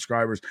some new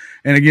subscribers.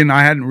 And again,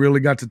 I hadn't really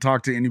got to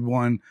talk to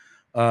anyone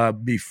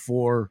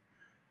before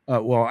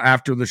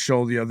after the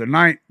show the other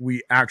night.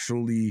 We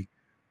actually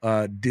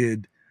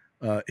did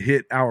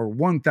hit our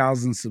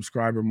 1,000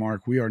 subscriber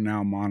mark. We are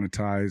now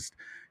monetized.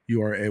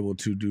 You are able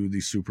to do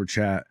the super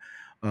chat,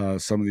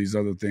 some of these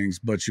other things,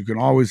 but you can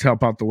always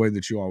help out the way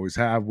that you always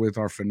have with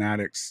our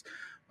Fanatics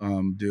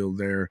deal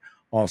there.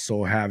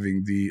 Also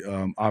having the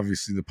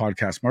obviously the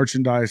podcast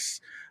merchandise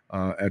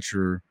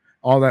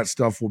all that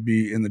stuff will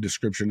be in the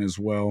description as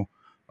well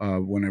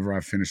whenever I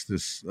finish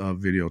this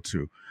video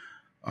too.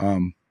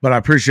 But I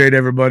appreciate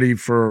everybody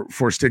for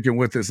sticking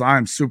with us.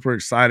 I'm super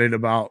excited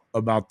about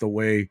the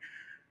way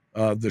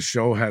the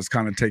show has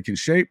kind of taken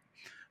shape.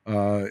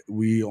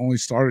 We only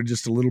started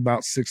just a little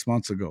about 6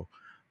 months ago,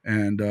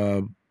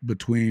 and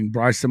between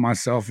Bryce and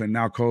myself and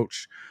now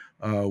Coach,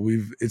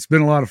 it's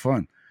been a lot of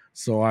fun.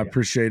 So I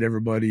appreciate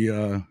everybody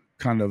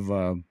kind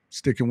of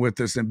sticking with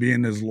us and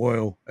being as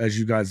loyal as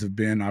you guys have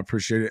been. I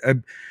appreciate it.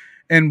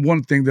 And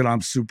one thing that I'm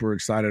super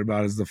excited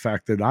about is the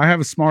fact that I have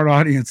a smart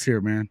audience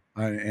here, man.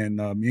 And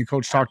me and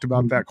Coach talked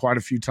about that quite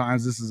a few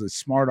times. This is a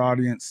smart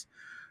audience.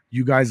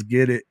 You guys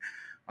get it.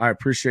 I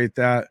appreciate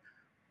that.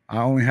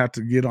 I only have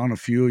to get on a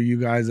few of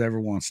you guys every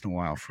once in a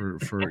while for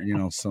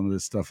some of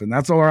this stuff, and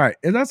that's all right.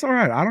 And that's all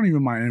right. I don't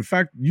even mind. In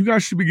fact, you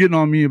guys should be getting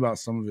on me about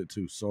some of it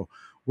too. So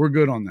we're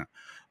good on that.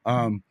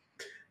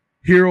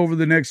 Here over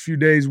the next few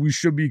days, we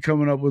should be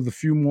coming up with a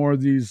few more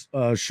of these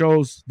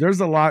shows. There's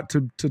a lot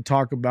to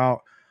talk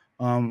about.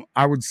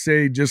 I would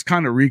say, just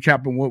kind of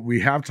recapping what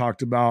we have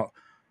talked about,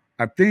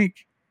 I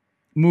think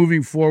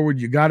moving forward,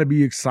 you got to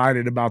be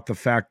excited about the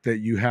fact that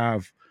you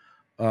have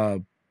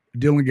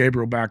Dylan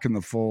Gabriel back in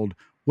the fold.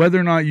 Whether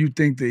or not you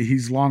think that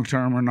he's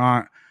long-term or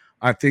not,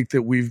 I think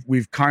that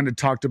we've kind of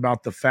talked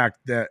about the fact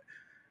that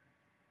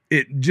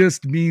it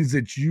just means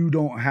that you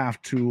don't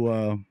have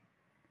to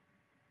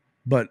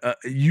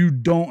you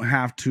don't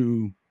have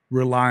to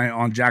rely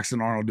on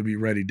Jackson Arnold to be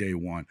ready day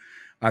one.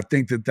 I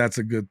think that that's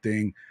a good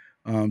thing.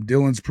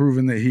 Dylan's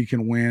proven that he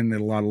can win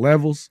at a lot of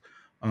levels.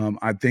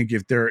 I think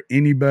if they're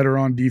any better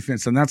on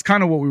defense, and that's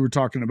kind of what we were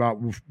talking about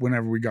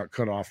whenever we got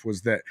cut off,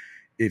 was that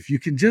if you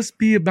can just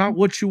be about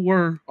what you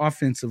were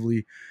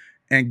offensively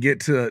and get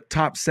to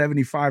top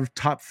 75,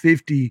 top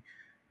 50,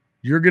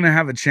 you're going to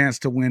have a chance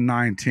to win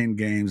 9-10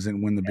 games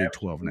and win the Big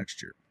 12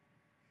 next year.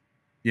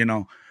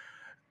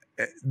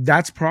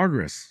 That's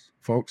progress,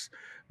 folks,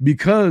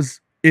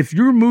 because if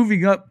you're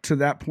moving up to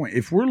that point,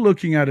 if we're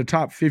looking at a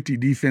top 50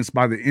 defense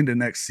by the end of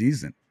next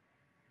season,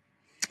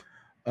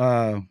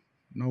 no,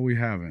 we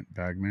haven't,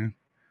 Bagman.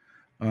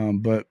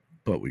 But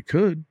we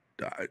could.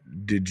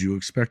 Did you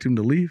expect him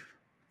to leave?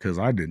 Because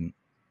I didn't.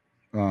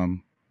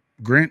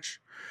 Grinch.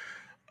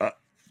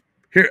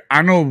 Here,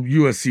 I know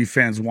USC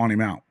fans want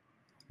him out.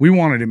 We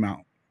wanted him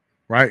out,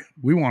 right?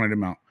 We wanted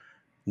him out.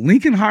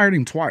 Lincoln hired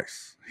him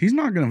twice. He's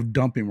not going to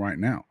dump him right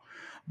now.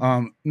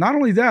 Not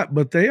only that,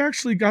 but they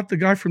actually got the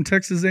guy from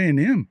Texas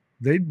A&M.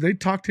 They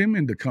talked him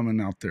into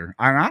coming out there.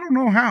 And I don't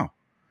know how.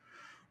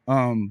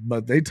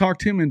 But they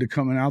talked him into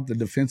coming out. The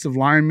defensive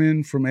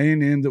lineman from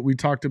A&M that we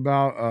talked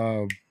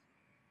about,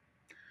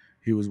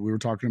 we were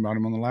talking about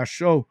him on the last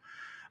show.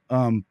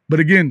 But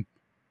again,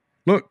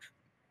 look,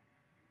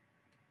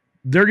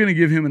 they're going to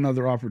give him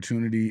another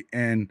opportunity.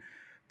 And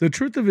the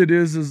truth of it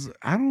is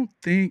I don't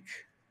think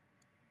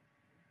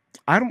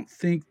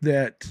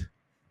that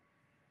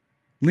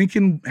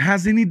Lincoln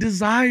has any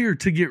desire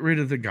to get rid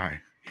of the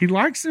guy. He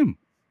likes him.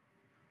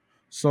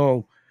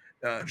 So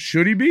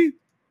should he be?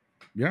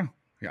 Yeah,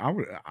 I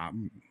would.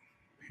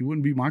 He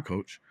wouldn't be my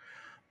coach.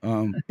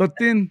 But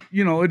then,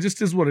 it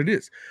just is what it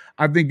is.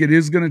 I think it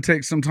is going to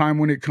take some time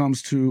when it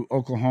comes to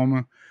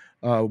Oklahoma.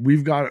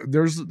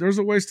 There's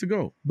a ways to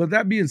go. But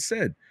that being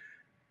said,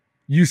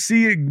 you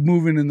see it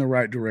moving in the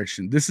right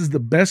direction. This is the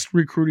best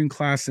recruiting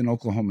class in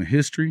Oklahoma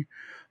history,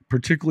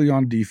 particularly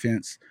on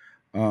defense.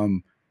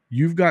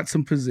 You've got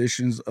some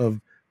positions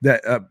of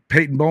that.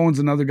 Peyton Bowen's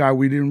another guy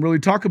we didn't really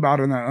talk about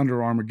in that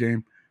Under Armour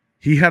game.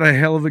 He had a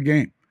hell of a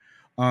game.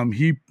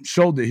 He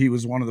showed that he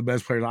was one of the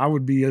best players. I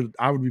would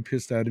be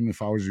pissed at him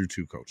if I was your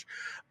two coach.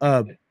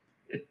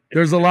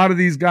 There's a lot of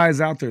these guys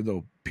out there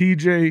though.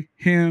 PJ,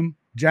 him,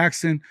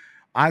 Jackson.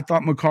 I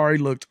thought Makari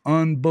looked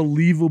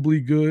unbelievably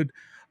good.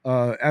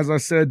 As I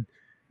said,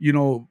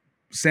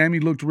 Sammy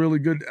looked really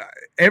good.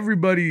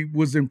 Everybody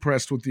was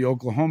impressed with the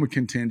Oklahoma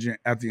contingent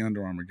at the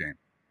Under Armour game.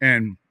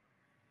 And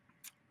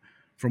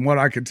from what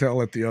I could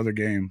tell at the other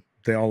game,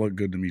 they all look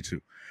good to me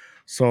too.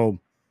 So,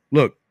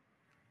 look,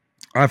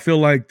 I feel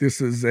like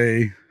this is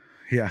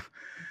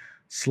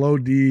slow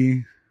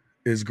D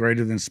is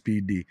greater than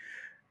speed D.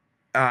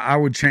 I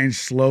would change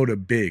slow to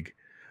big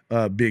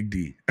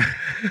D.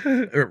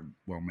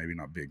 Well, maybe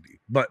not big D,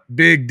 but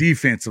big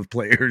defensive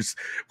players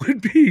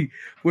would be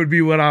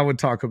what I would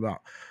talk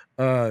about.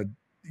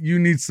 You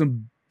need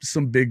some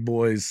big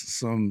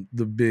boys,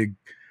 the big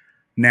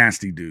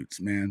nasty dudes,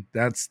 man.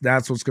 That's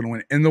what's going to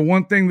win. And the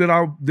one thing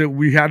that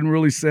we hadn't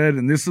really said,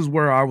 and this is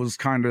where I was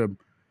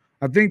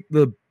I think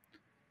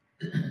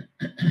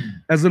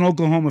as an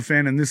Oklahoma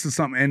fan, and this is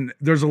something, and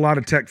there's a lot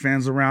of Tech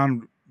fans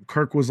around.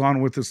 Kirk was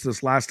on with us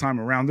this last time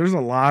around. There's a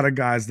lot of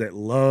guys that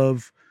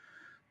love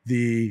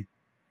the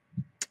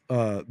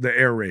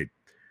air raid.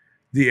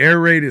 The air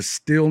raid is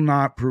still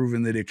not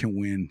proven that it can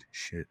win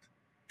shit.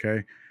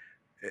 Okay.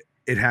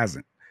 It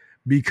hasn't,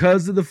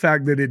 because of the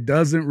fact that it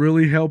doesn't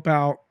really help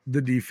out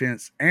the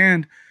defense.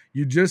 And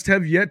you just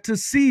have yet to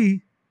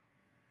see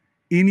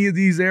any of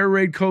these air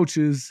raid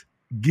coaches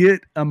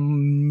get a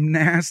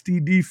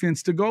nasty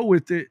defense to go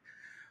with it.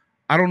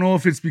 I don't know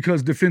if it's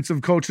because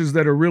defensive coaches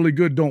that are really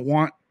good don't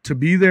want to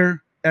be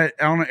there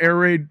on an air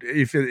raid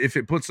if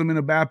it puts them in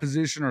a bad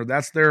position, or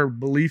that's their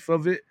belief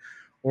of it,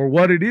 or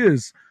what it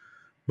is.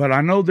 But I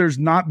know there's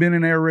not been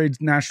an air raid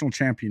national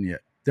champion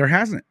yet. There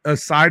hasn't,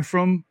 aside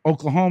from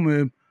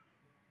Oklahoma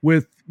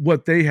with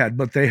what they had,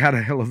 but they had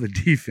a hell of a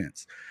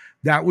defense.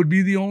 That would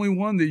be the only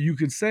one that you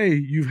could say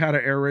you've had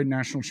an air raid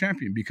national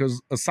champion,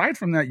 because aside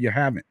from that, you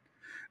haven't.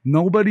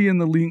 Nobody in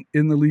the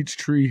Leach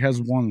tree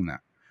has won that.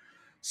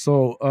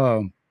 So,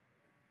 I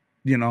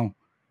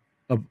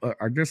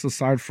guess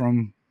aside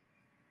from,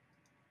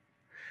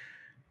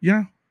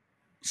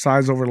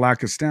 size over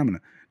lack of stamina.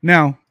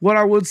 Now, what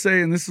I would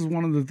say, and this is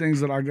one of the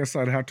things that I guess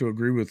I'd have to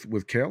agree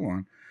with Kale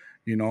on,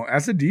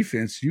 As a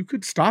defense, you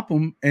could stop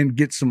them and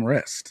get some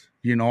rest.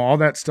 All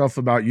that stuff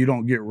about you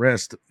don't get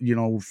rest,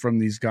 from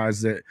these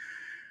guys that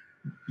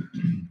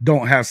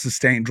don't have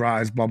sustained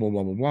drives, blah, blah,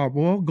 blah, blah, blah.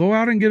 Well, go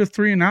out and get a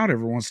 3 and out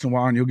every once in a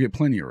while and you'll get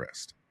plenty of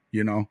rest.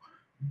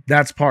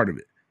 That's part of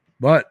it.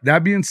 But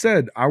that being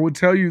said, I would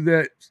tell you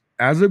that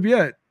as of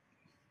yet,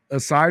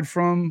 aside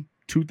from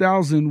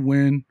 2000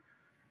 when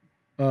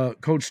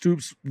Coach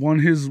Stoops won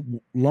his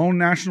lone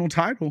national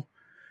title,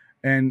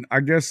 and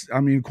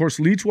of course,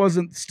 Leach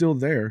wasn't still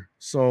there.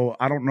 So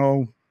I don't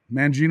know.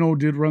 Mangino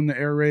did run the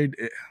air raid.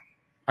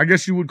 I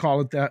guess you would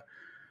call it that.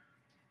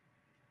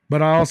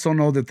 But I also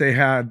know that they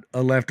had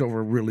a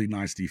leftover really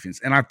nice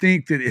defense. And I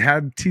think that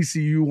had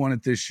TCU won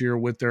it this year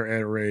with their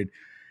air raid,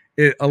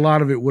 a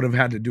lot of it would have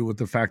had to do with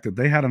the fact that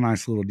they had a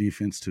nice little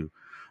defense too.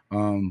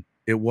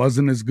 It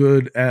wasn't as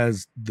good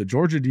as the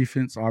Georgia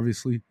defense,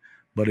 obviously,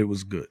 but it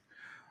was good.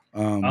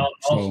 I'll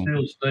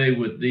still stay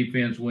with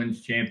defense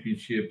wins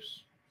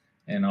championships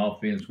and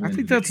offense wins. I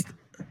think that's,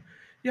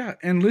 yeah.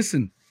 And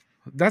listen,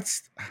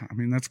 that's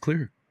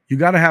clear. You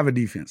got to have a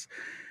defense.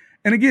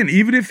 And again,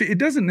 even if it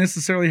doesn't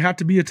necessarily have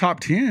to be a top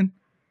 10,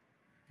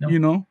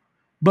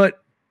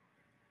 but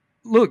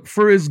look,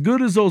 for as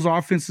good as those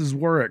offenses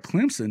were at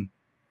Clemson,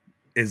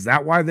 is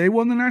that why they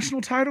won the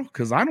national title?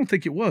 Because I don't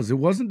think it was. It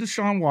wasn't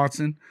Deshaun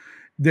Watson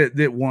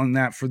that won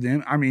that for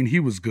them. I mean, he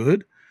was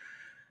good.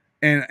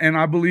 And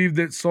I believe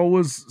that so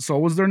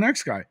was their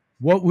next guy.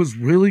 What was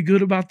really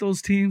good about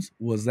those teams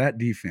was that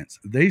defense.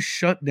 They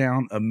shut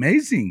down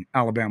amazing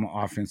Alabama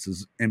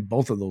offenses in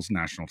both of those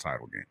national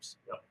title games.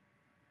 Yep.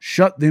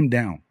 Shut them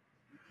down.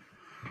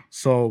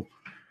 So,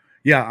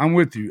 yeah, I'm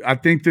with you. I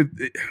think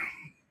that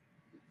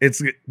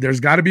there's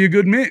got to be a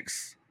good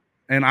mix.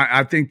 And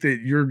I think that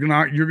you're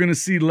gonna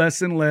see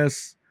less and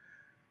less.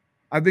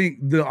 I think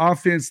the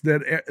offense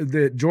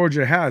that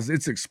Georgia has,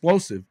 it's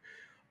explosive,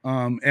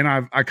 and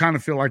I kind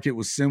of feel like it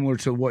was similar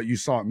to what you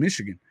saw at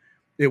Michigan.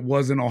 It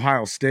wasn't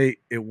Ohio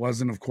State, it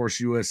wasn't, of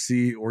course,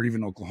 USC or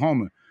even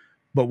Oklahoma,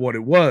 but what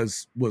it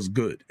was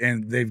good,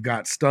 and they've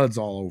got studs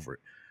all over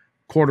it.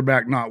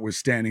 Quarterback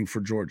notwithstanding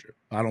for Georgia,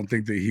 I don't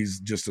think that he's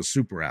just a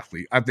super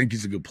athlete. I think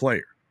he's a good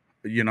player,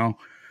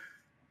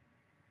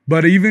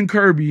 But even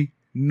Kirby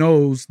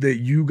knows that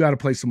you got to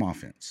play some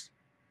offense,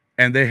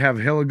 and they have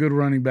hella good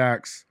running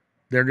backs.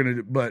 They're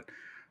gonna,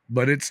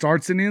 but it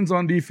starts and ends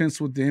on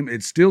defense with them.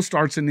 It still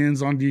starts and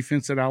ends on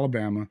defense at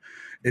Alabama.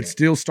 It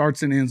still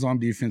starts and ends on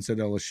defense at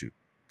LSU.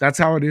 That's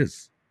how it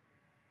is.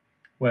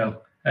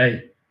 Well,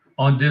 hey,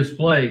 on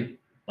display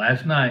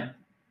last night,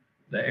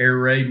 the air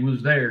raid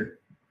was there,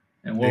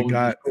 and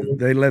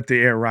they let the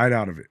air right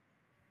out of it.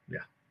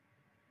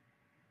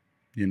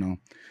 Yeah,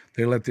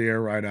 they let the air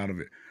right out of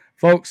it,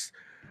 folks.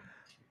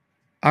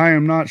 I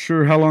am not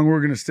sure how long we're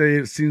going to stay.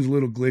 It seems a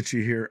little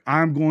glitchy here.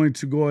 I'm going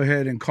to go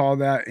ahead and call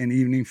that an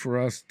evening for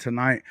us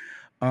tonight.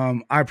 I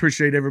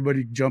appreciate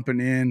everybody jumping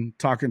in,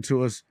 talking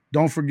to us.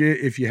 Don't forget,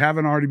 if you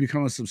haven't already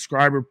become a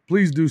subscriber,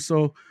 please do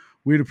so.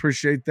 We'd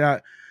appreciate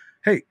that.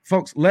 Hey,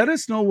 folks, let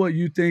us know what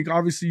you think.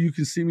 Obviously, you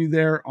can see me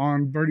there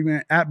on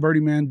Birdieman at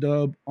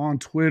BirdiemanDub on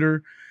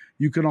Twitter.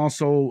 You can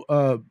also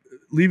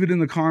leave it in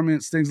the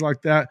comments, things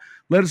like that.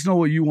 Let us know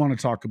what you want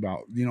to talk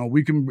about.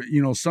 We can,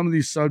 some of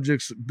these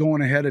subjects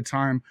going ahead of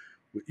time,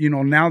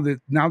 now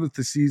that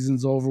the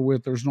season's over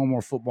with, there's no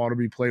more football to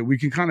be played. We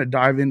can kind of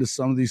dive into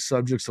some of these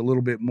subjects a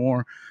little bit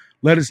more.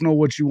 Let us know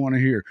what you want to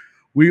hear.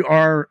 We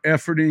are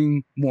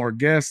efforting more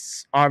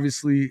guests,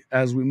 obviously,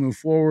 as we move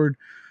forward.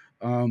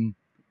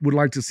 Would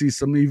like to see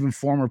some even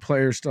former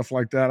players, stuff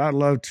like that. I'd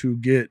love to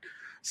get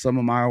some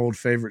of my old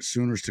favorite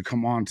Sooners to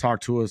come on,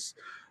 talk to us,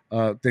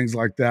 things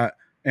like that.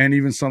 And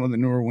even some of the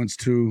newer ones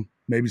too,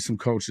 maybe some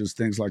coaches,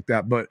 things like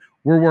that. But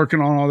we're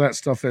working on all that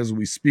stuff as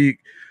we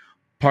speak.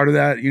 Part of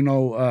that,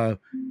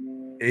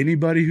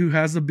 anybody who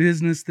has a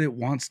business that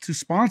wants to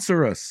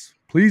sponsor us,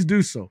 please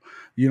do so.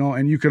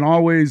 And you can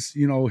always,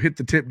 hit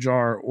the tip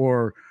jar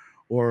or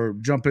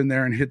jump in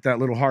there and hit that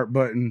little heart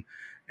button.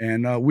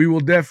 And we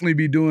will definitely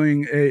be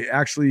doing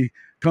actually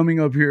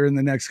coming up here in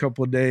the next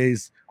couple of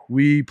days.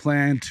 We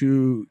plan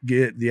to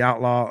get the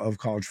outlaw of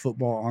college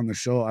football on the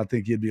show. I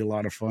think it'd be a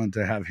lot of fun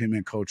to have him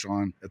and Coach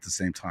on at the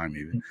same time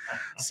even.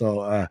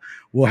 So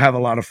we'll have a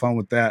lot of fun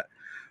with that.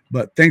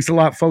 But thanks a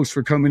lot, folks,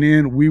 for coming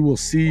in. We will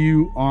see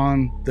you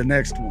on the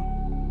next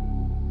one.